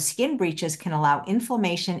that those skin breaches can allow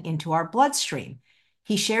inflammation into our bloodstream.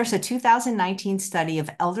 He shares a 2019 study of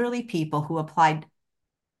elderly people who applied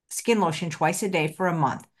skin lotion twice a day for a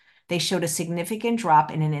month. They showed a significant drop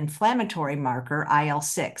in an inflammatory marker,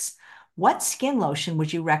 IL-6. What skin lotion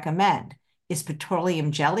would you recommend? Is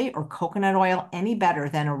petroleum jelly or coconut oil any better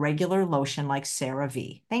than a regular lotion like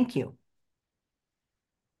CeraVe? Thank you.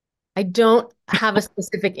 I don't have a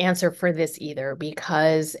specific answer for this either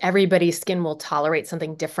because everybody's skin will tolerate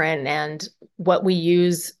something different. And what we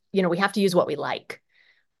use, we have to use what we like.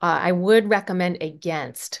 I would recommend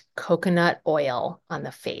against coconut oil on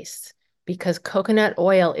the face because coconut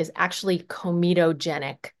oil is actually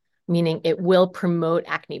comedogenic, meaning it will promote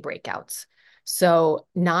acne breakouts. So,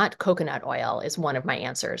 not coconut oil is one of my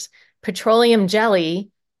answers. Petroleum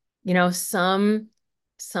jelly, some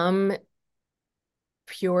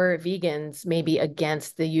pure vegans may be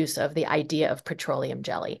against the use of the idea of petroleum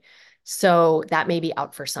jelly. So that may be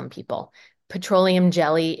out for some people. Petroleum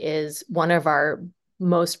jelly is one of our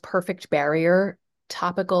most perfect barrier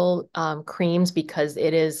topical creams because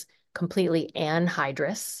it is completely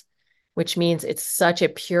anhydrous, which means it's such a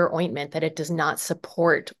pure ointment that it does not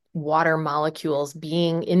support water molecules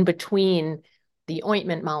being in between the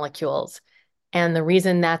ointment molecules. And the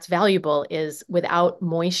reason that's valuable is without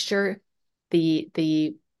moisture,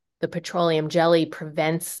 the petroleum jelly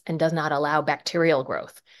prevents and does not allow bacterial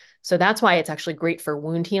growth. So that's why it's actually great for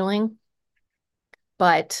wound healing.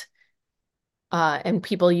 But and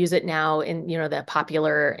people use it now in the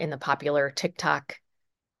popular TikTok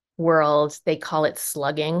world. They call it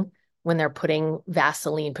slugging when they're putting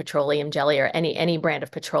Vaseline petroleum jelly or any brand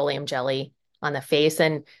of petroleum jelly on the face.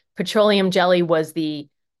 And petroleum jelly was the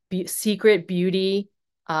secret beauty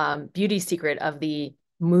secret of the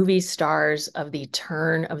movie stars of the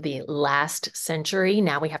turn of the last century.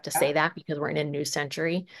 Now we have to say that because we're in a new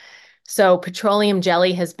century. So petroleum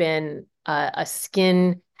jelly has been a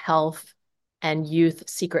skin health and youth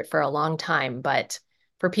secret for a long time. But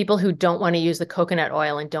for people who don't want to use the coconut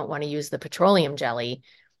oil and don't want to use the petroleum jelly,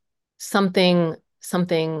 something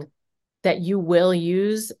that you will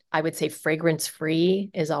use, I would say fragrance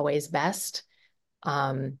free is always best.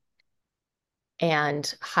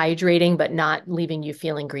 And hydrating, but not leaving you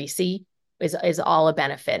feeling greasy is all a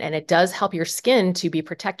benefit. And it does help your skin to be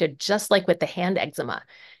protected, just like with the hand eczema.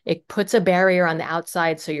 It puts a barrier on the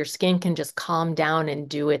outside so your skin can just calm down and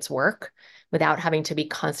do its work without having to be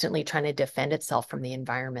constantly trying to defend itself from the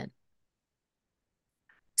environment.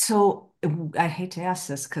 So I hate to ask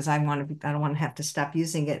this because I don't want to have to stop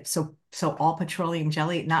using it. So all petroleum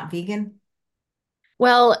jelly, not vegan?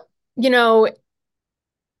 Well, you know,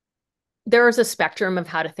 there is a spectrum of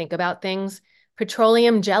how to think about things.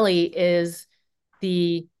 Petroleum jelly is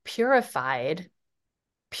the purified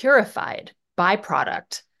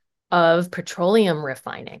byproduct of petroleum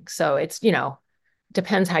refining. So it's,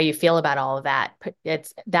 depends how you feel about all of that.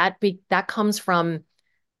 That comes from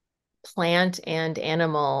plant and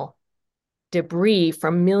animal debris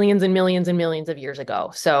from millions and millions and millions of years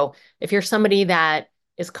ago. So if you're somebody that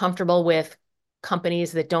is comfortable with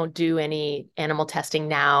companies that don't do any animal testing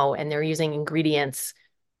now and they're using ingredients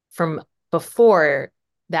from before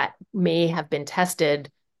that may have been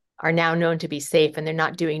tested, are now known to be safe, and they're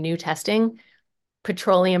not doing new testing,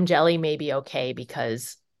 petroleum jelly may be okay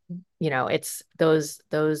because, it's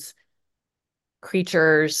those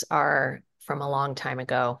creatures are from a long time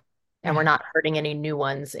ago, and we're Right. not hurting any new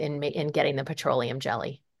ones in getting the petroleum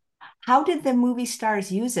jelly. How did the movie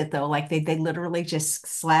stars use it though? Like they literally just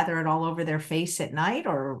slather it all over their face at night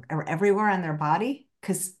or everywhere on their body?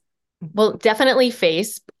 Because Well, definitely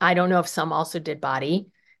face. I don't know if some also did body.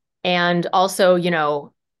 And also,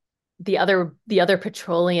 the other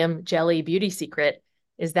petroleum jelly beauty secret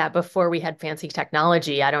is that before we had fancy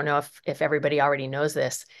technology, I don't know if everybody already knows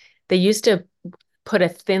this, they used to put a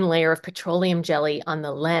thin layer of petroleum jelly on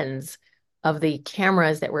the lens of the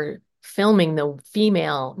cameras that were filming the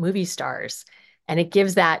female movie stars. And it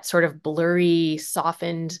gives that sort of blurry,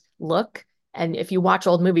 softened look. And if you watch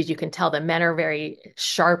old movies, you can tell the men are very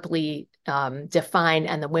sharply defined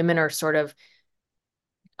and the women are sort of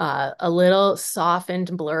a little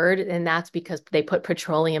softened, blurred. And that's because they put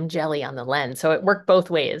petroleum jelly on the lens. So it worked both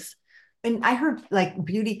ways. and I heard like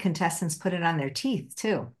beauty contestants put it on their teeth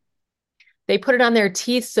too. They put it on their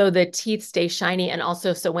teeth so the teeth stay shiny. And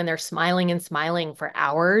also, so when they're smiling and smiling for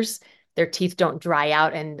hours, their teeth don't dry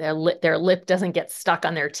out and their lip doesn't get stuck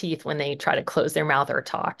on their teeth when they try to close their mouth or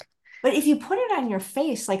talk. But if you put it on your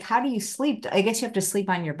face, like how do you sleep? I guess you have to sleep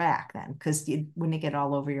on your back then, because you wouldn't it get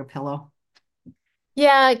all over your pillow?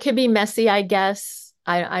 Yeah, it could be messy, I guess.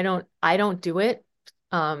 I don't do it.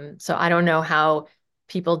 So I don't know how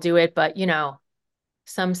people do it, but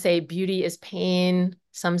some say beauty is pain.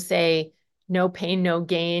 Some say no pain, no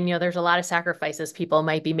gain. There's a lot of sacrifices people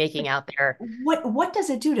might be making out there. What does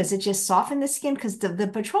it do? Does it just soften the skin? Because the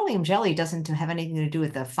petroleum jelly doesn't have anything to do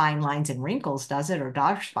with the fine lines and wrinkles, does it? Or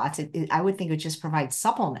dark spots? I would think it just provides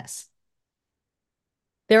suppleness.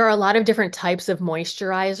 There are a lot of different types of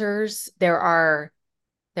moisturizers. There are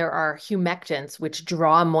humectants which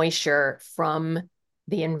draw moisture from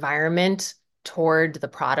the environment toward the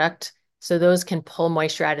product. So those can pull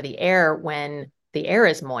moisture out of the air when the air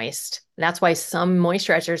is moist. That's why some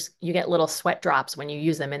moisturizers, you get little sweat drops when you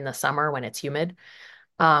use them in the summer when it's humid.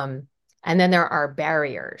 Um, and then there are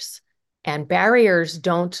barriers, and barriers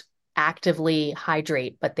don't actively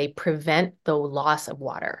hydrate, but they prevent the loss of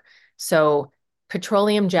water. So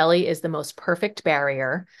petroleum jelly is the most perfect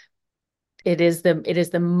barrier. It is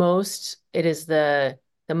the most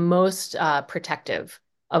protective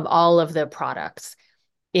of all of the products.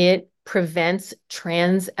 It prevents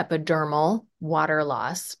transepidermal water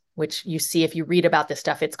loss, which you see if you read about this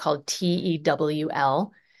stuff. It's called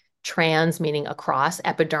TEWL, trans meaning across,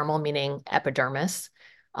 epidermal meaning epidermis.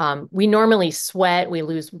 We normally sweat, we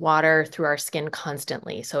lose water through our skin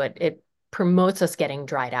constantly, so it promotes us getting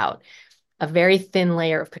dried out. A very thin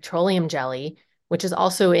layer of petroleum jelly, which is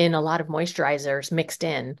also in a lot of moisturizers mixed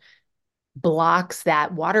in, blocks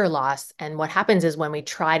that water loss. And what happens is when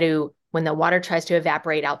the water tries to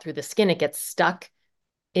evaporate out through the skin, it gets stuck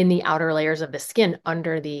in the outer layers of the skin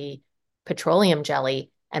under the petroleum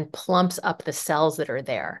jelly and plumps up the cells that are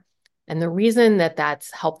there. And the reason that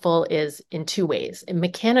that's helpful is in two ways. And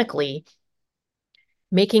mechanically,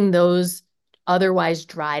 making those otherwise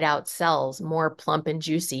dried out cells more plump and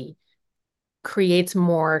juicy creates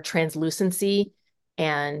more translucency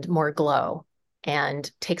and more glow and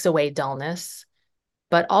takes away dullness.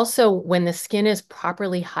 But also, when the skin is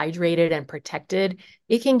properly hydrated and protected,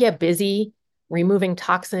 it can get busy removing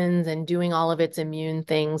toxins and doing all of its immune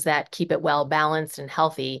things that keep it well balanced and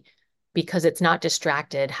healthy because it's not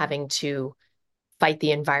distracted having to fight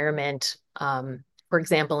the environment. For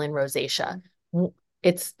example, in rosacea,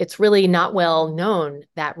 it's really not well known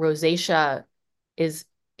that rosacea is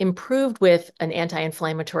improved with an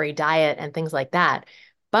anti-inflammatory diet and things like that.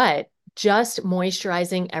 But just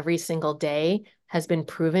moisturizing every single day has been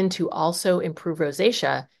proven to also improve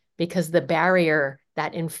rosacea because the barrier,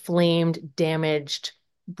 that inflamed, damaged,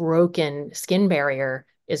 broken skin barrier,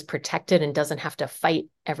 is protected and doesn't have to fight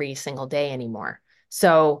every single day anymore.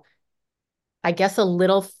 So I guess a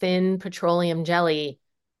little thin petroleum jelly,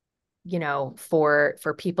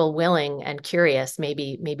 for people willing and curious,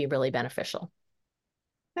 maybe really beneficial.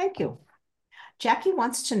 Thank you. Jackie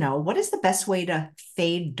wants to know what is the best way to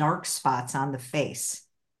fade dark spots on the face?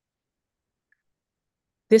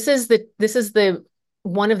 This is the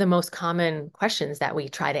one of the most common questions that we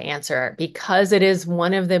try to answer because it is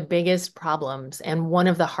one of the biggest problems and one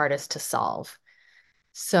of the hardest to solve.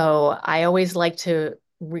 So I always like to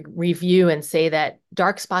review and say that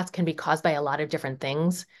dark spots can be caused by a lot of different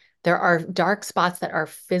things. There are dark spots that are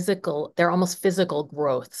physical, they're almost physical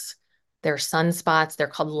growths. They're sunspots, they're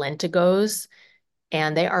called lentigos,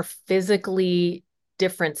 and they are physically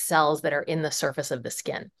different cells that are in the surface of the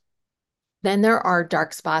skin. Then there are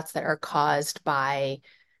dark spots that are caused by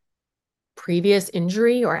previous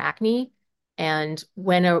injury or acne. And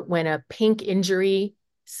when a pink injury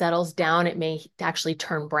settles down, it may actually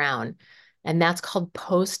turn brown. And that's called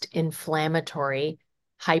post-inflammatory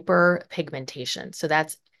hyperpigmentation. So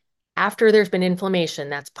that's after there's been inflammation,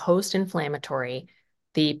 that's post-inflammatory,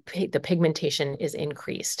 the pigmentation is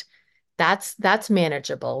increased. That's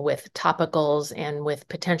manageable with topicals and with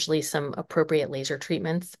potentially some appropriate laser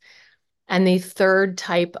treatments. And the third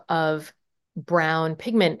type of brown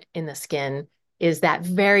pigment in the skin is that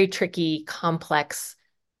very tricky, complex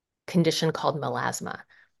condition called melasma.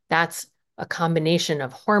 That's a combination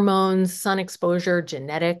of hormones, sun exposure,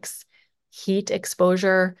 genetics, heat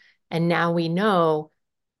exposure. And now we know,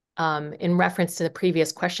 in reference to the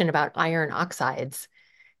previous question about iron oxides,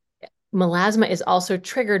 melasma is also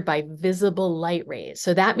triggered by visible light rays.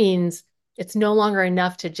 So that means it's no longer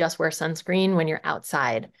enough to just wear sunscreen when you're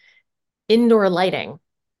outside. Indoor lighting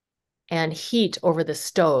and heat over the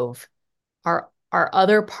stove are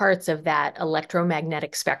other parts of that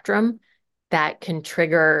electromagnetic spectrum that can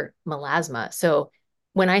trigger melasma. So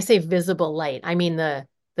when I say visible light, I mean the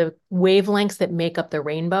wavelengths that make up the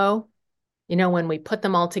rainbow. You know, when we put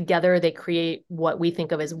them all together, they create what we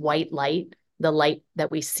think of as white light, the light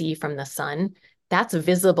that we see from the sun. That's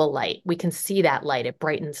visible light. We can see that light. It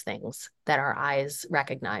brightens things that our eyes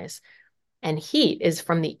recognize. And heat is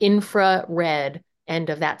from the infrared end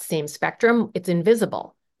of that same spectrum. It's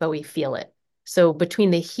invisible, but we feel it. So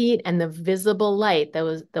between the heat and the visible light,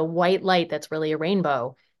 the white light that's really a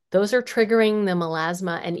rainbow, those are triggering the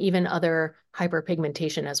melasma and even other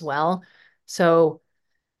hyperpigmentation as well. So,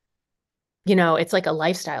 it's like a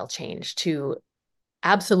lifestyle change to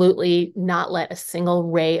absolutely not let a single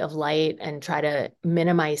ray of light and try to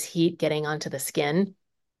minimize heat getting onto the skin.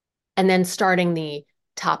 And then starting the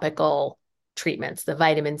topical treatments, the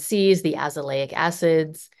vitamin C's, the azelaic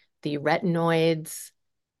acids, the retinoids.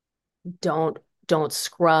 Don't don't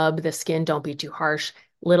scrub the skin, don't be too harsh.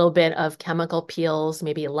 Little bit of chemical peels,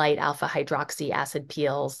 maybe light alpha hydroxy acid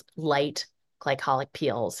peels, light glycolic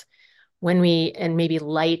peels. And maybe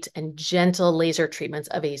light and gentle laser treatments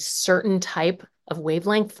of a certain type of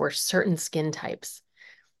wavelength for certain skin types.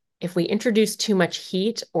 If we introduce too much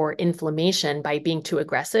heat or inflammation by being too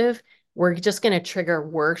aggressive, we're just going to trigger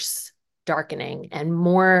worse darkening and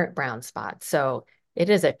more brown spots. So it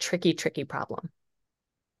is a tricky, tricky problem.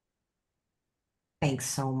 Thanks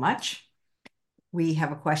so much. We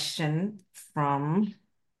have a question from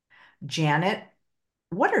Janet.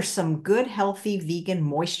 What are some good, healthy vegan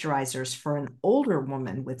moisturizers for an older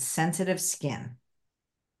woman with sensitive skin?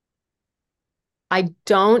 I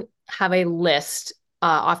don't have a list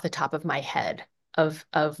off the top of my head of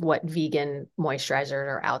what vegan moisturizers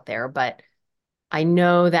are out there, but I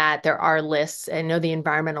know that there are lists. I know the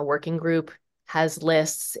Environmental Working Group has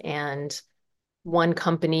lists, and one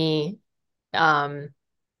company,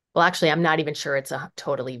 well, actually, I'm not even sure it's a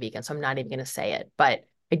totally vegan, so I'm not even going to say it, but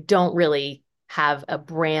I don't really have a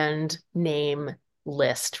brand name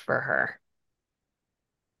list for her.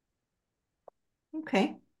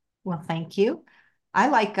 Okay. Well, thank you.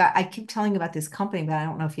 I keep telling you about this company, but I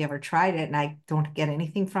don't know if you ever tried it, and I don't get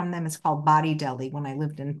anything from them. It's called Body Deli. When I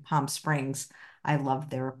lived in Palm Springs, I loved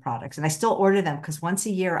their products, and I still order them because once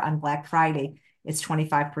a year on Black Friday, it's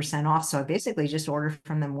 25% off. So I basically just order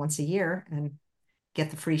from them once a year and get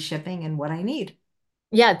the free shipping and what I need.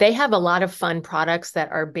 Yeah, they have a lot of fun products that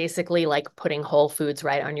are basically like putting whole foods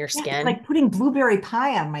right on your Yeah, it's skin. like putting blueberry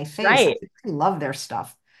pie on my face. Right. I love their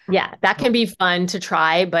stuff. Yeah, that So, can be fun to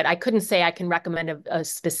try, but I couldn't say I can recommend a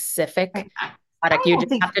specific right. product. I You don't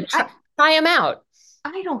just have think to try them out.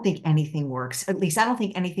 I don't think anything works. At least I don't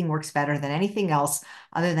think anything works better than anything else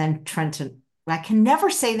other than Trenton. I can never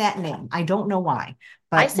say that name. I don't know why,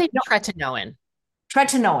 I but say tretinoin.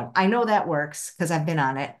 tretinoin. I know that works because I've been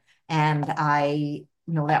on it, and I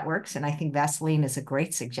know that works. And I think Vaseline is a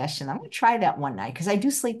great suggestion. I'm going to try that one night because I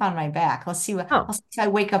do sleep on my back. Oh, I'll see if I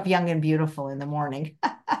wake up young and beautiful in the morning.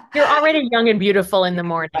 you're already young and beautiful in the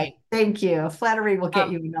morning. Right. Thank you. Flattery will get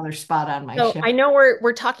Um, you another spot on my so show. I know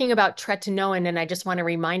we're talking about tretinoin, and I just want to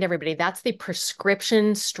remind everybody that's the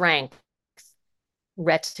prescription strength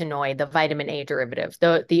retinoid, the vitamin A derivative.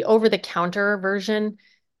 The over-the-counter version,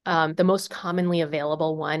 the most commonly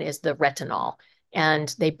available one is the retinol,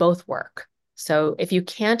 and they both work. So if you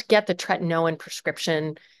can't get the tretinoin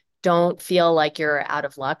prescription, don't feel like you're out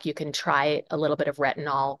of luck, you can try a little bit of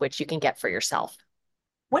retinol, which you can get for yourself.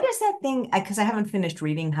 What is that thing? Because I haven't finished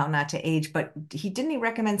reading How Not to Age, but he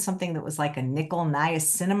recommend something that was like a nickel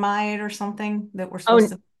niacinamide or something that we're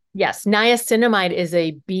supposed Oh, to. yes. Niacinamide is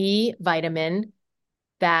a B vitamin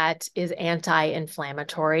that is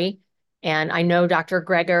anti-inflammatory. And I know Dr.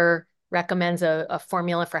 Greger recommends a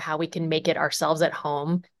formula for how we can make it ourselves at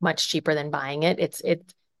home, much cheaper than buying it.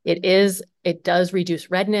 It does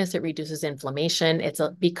reduce redness, it reduces inflammation.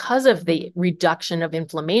 Because of the reduction of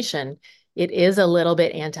inflammation, it is a little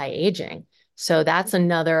bit anti-aging. So that's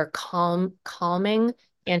another calming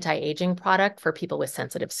anti-aging product for people with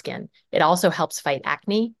sensitive skin. It also helps fight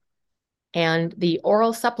acne. And the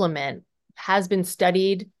oral supplement has been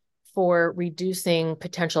studied for reducing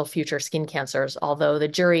potential future skin cancers, although the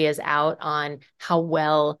jury is out on how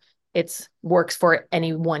well it works for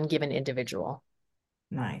any one given individual.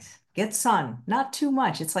 Nice. Get sun, not too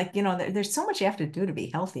much. It's like, there's so much you have to do to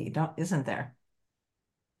be healthy, isn't there?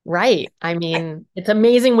 Right. I I, mean, it's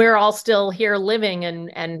amazing we're all still here living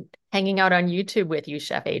and hanging out on YouTube with you,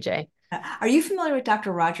 Chef AJ. are you familiar with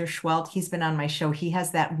Dr. Roger Schwelt? He's been on my show. He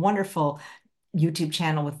has that wonderful YouTube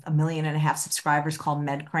channel with 1.5 million subscribers called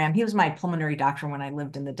MedCram. He was my pulmonary doctor when I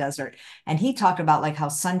lived in the desert. And he talked about like how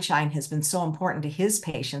sunshine has been so important to his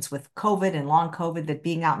patients with COVID and long COVID, that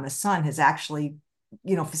being out in the sun has actually,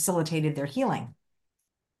 facilitated their healing.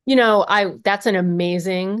 I that's an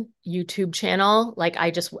amazing YouTube channel. Like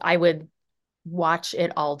I would watch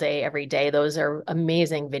it all day, every day. Those are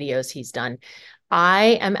amazing videos he's done.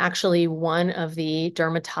 I am actually one of the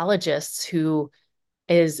dermatologists who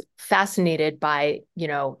is fascinated by,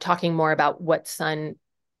 talking more about what sun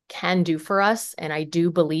can do for us. And I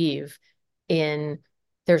do believe in,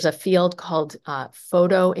 there's a field called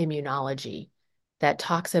photoimmunology that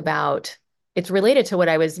talks about, it's related to what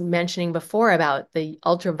I was mentioning before about the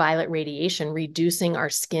ultraviolet radiation reducing our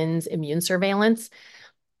skin's immune surveillance.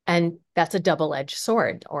 And that's a double-edged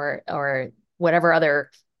sword, or whatever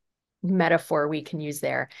other metaphor we can use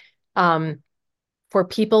there. Um, for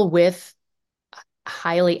people with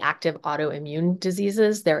highly active autoimmune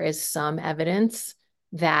diseases, there is some evidence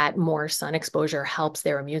that more sun exposure helps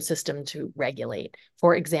their immune system to regulate.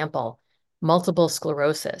 For example, multiple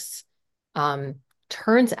sclerosis um,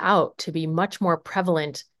 turns out to be much more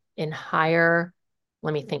prevalent in higher,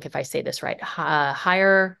 let me think if I say this right,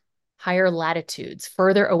 higher latitudes,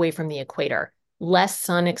 further away from the equator. Less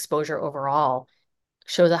sun exposure overall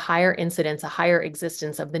shows a higher incidence, a higher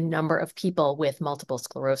existence of the number of people with multiple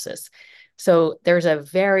sclerosis. So there's a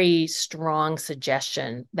very strong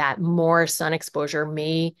suggestion that more sun exposure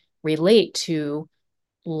may relate to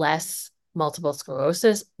less multiple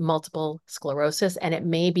sclerosis, and it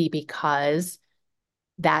may be because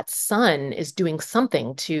that sun is doing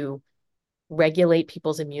something to regulate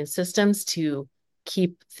people's immune systems to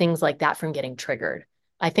keep things like that from getting triggered.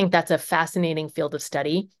 I think that's a fascinating field of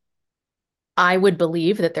study. I would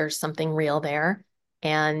believe that there's something real there.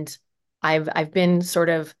 And I've been sort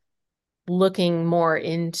of looking more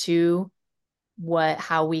into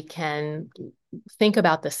how we can think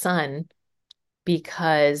about the sun,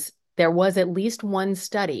 because there was at least one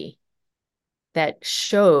study that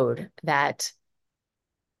showed that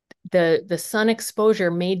the sun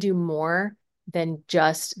exposure may do more than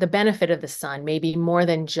just the benefit of the sun, maybe more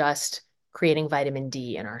than just creating vitamin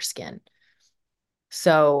D in our skin.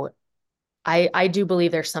 So I do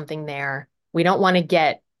believe there's something there. We don't want to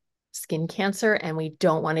get skin cancer and we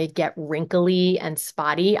don't want to get wrinkly and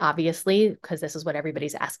spotty, obviously, because this is what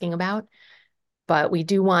everybody's asking about. But we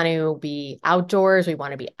do want to be outdoors. We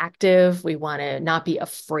want to be active. We want to not be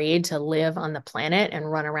afraid to live on the planet and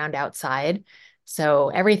run around outside. So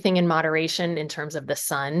everything in moderation in terms of the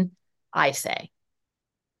sun, I say.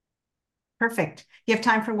 Perfect. You have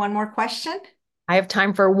time for one more question? I have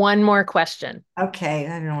time for one more question. Okay,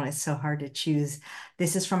 I don't know. It's so hard to choose.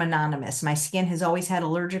 This is from Anonymous. My skin has always had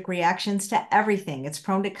allergic reactions to everything. It's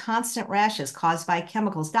prone to constant rashes caused by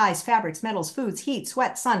chemicals, dyes, fabrics, metals, foods, heat,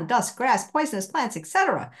 sweat, sun, dust, grass, poisonous plants,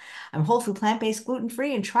 etc. I'm whole food, plant-based,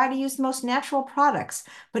 gluten-free, and try to use the most natural products.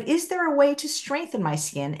 But is there a way to strengthen my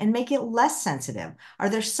skin and make it less sensitive? Are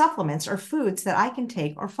there supplements or foods that I can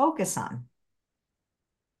take or focus on?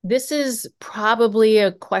 This is probably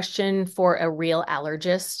a question for a real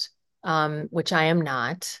allergist, which I am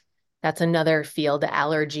not. That's another field,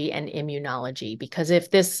 allergy and immunology. Because if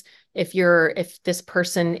this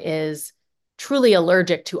person is truly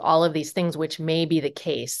allergic to all of these things, which may be the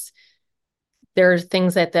case, there are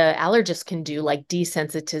things that the allergist can do, like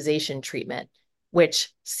desensitization treatment,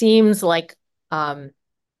 which seems like um,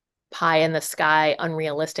 pie in the sky,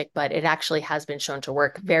 unrealistic, but it actually has been shown to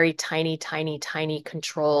work. Very tiny, tiny, tiny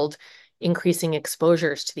controlled increasing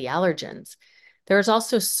exposures to the allergens. There's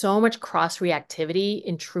also so much cross reactivity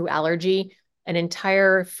in true allergy. An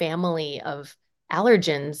entire family of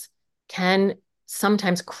allergens can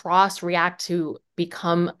sometimes cross react to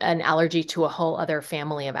become an allergy to a whole other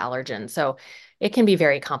family of allergens. So it can be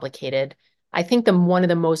very complicated. I think one of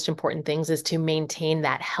the most important things is to maintain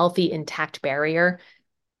that healthy, intact barrier.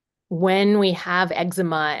 When we have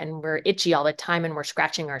eczema and we're itchy all the time and we're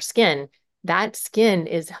scratching our skin, that skin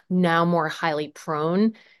is now more highly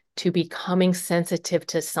prone to becoming sensitive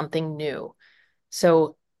to something new.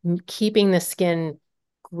 So keeping the skin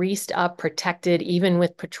greased up, protected, even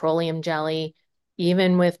with petroleum jelly,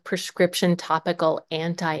 even with prescription topical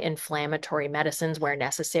anti-inflammatory medicines where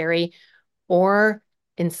necessary, or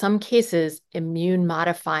in some cases, immune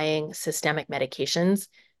modifying systemic medications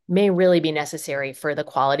may really be necessary for the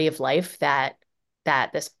quality of life that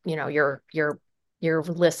this, your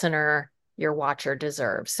listener, your watcher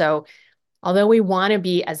deserves. So although we want to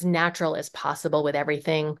be as natural as possible with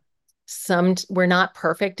everything, we're not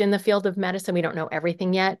perfect in the field of medicine. We don't know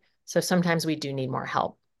everything yet. So sometimes we do need more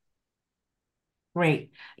help.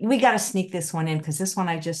 Great. We got to sneak this one in because this one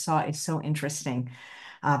I just saw is so interesting.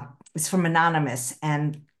 It's from Anonymous.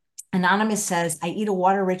 And Anonymous says, I eat a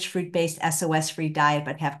water-rich, fruit-based, SOS-free diet,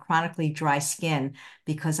 but have chronically dry skin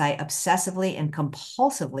because I obsessively and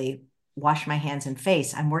compulsively wash my hands and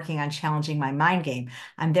face. I'm working on challenging my mind game.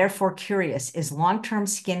 I'm therefore curious, is long-term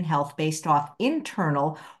skin health based off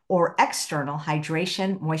internal or external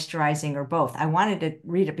hydration, moisturizing, or both? I wanted to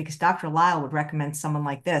read it because Dr. Lyle would recommend someone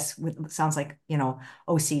like this, with sounds like,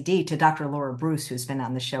 OCD, to Dr. Laura Bruce, who's been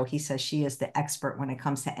on the show. He says she is the expert when it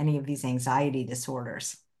comes to any of these anxiety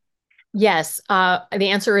disorders. Yes, the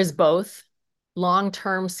answer is both.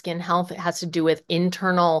 Long-term skin health has to do with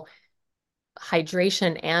internal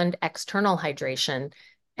hydration and external hydration.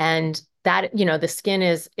 And that, the skin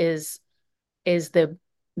is the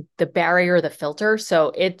barrier, the filter.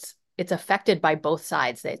 So it's affected by both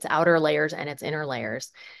sides, its outer layers and its inner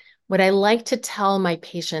layers. What I like to tell my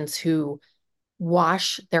patients who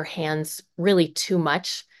wash their hands really too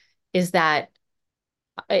much is that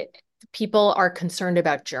people are concerned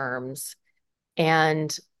about germs.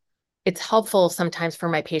 And it's helpful sometimes for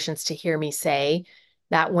my patients to hear me say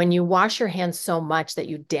that when you wash your hands so much that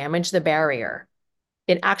you damage the barrier,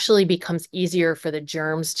 it actually becomes easier for the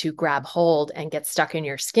germs to grab hold and get stuck in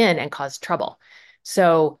your skin and cause trouble.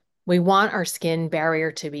 So we want our skin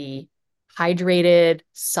barrier to be hydrated,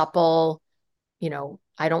 supple,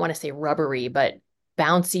 I don't want to say rubbery, but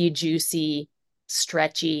bouncy, juicy,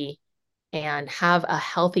 stretchy, and have a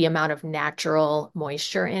healthy amount of natural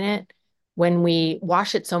moisture in it. When we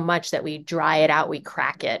wash it so much that we dry it out, we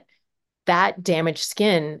crack it, that damaged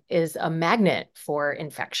skin is a magnet for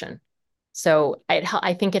infection. So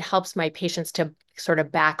I think it helps my patients to sort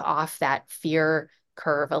of back off that fear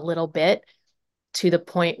curve a little bit to the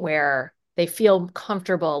point where they feel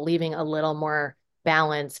comfortable leaving a little more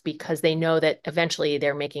balance because they know that eventually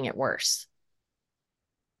they're making it worse.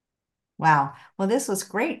 Wow. Well, this was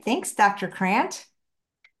great. Thanks, Dr. Krant.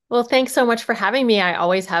 Well, thanks so much for having me. I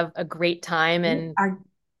always have a great time You and are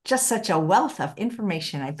just such a wealth of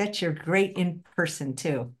information. I bet you're great in person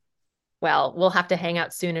too. well, we'll have to hang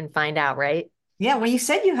out soon and find out, right? Yeah, well, you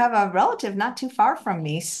said you have a relative not too far from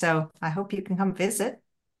me, so I hope you can come visit.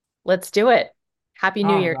 Let's do it. Happy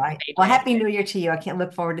New All Year, right. Well, AJ. Happy New Year to you. I can't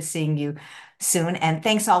look forward to seeing you soon. And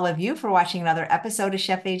thanks all of you for watching another episode of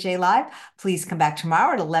Chef AJ Live. Please come back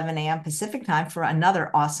tomorrow at 11 a.m. Pacific time for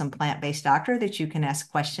another awesome plant-based doctor that you can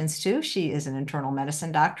ask questions to. She is an internal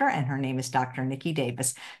medicine doctor, and her name is Dr. Nikki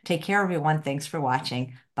Davis. Take care, everyone. Thanks for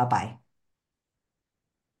watching. Bye-bye.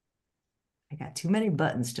 I got too many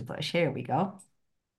buttons to push. Here we go.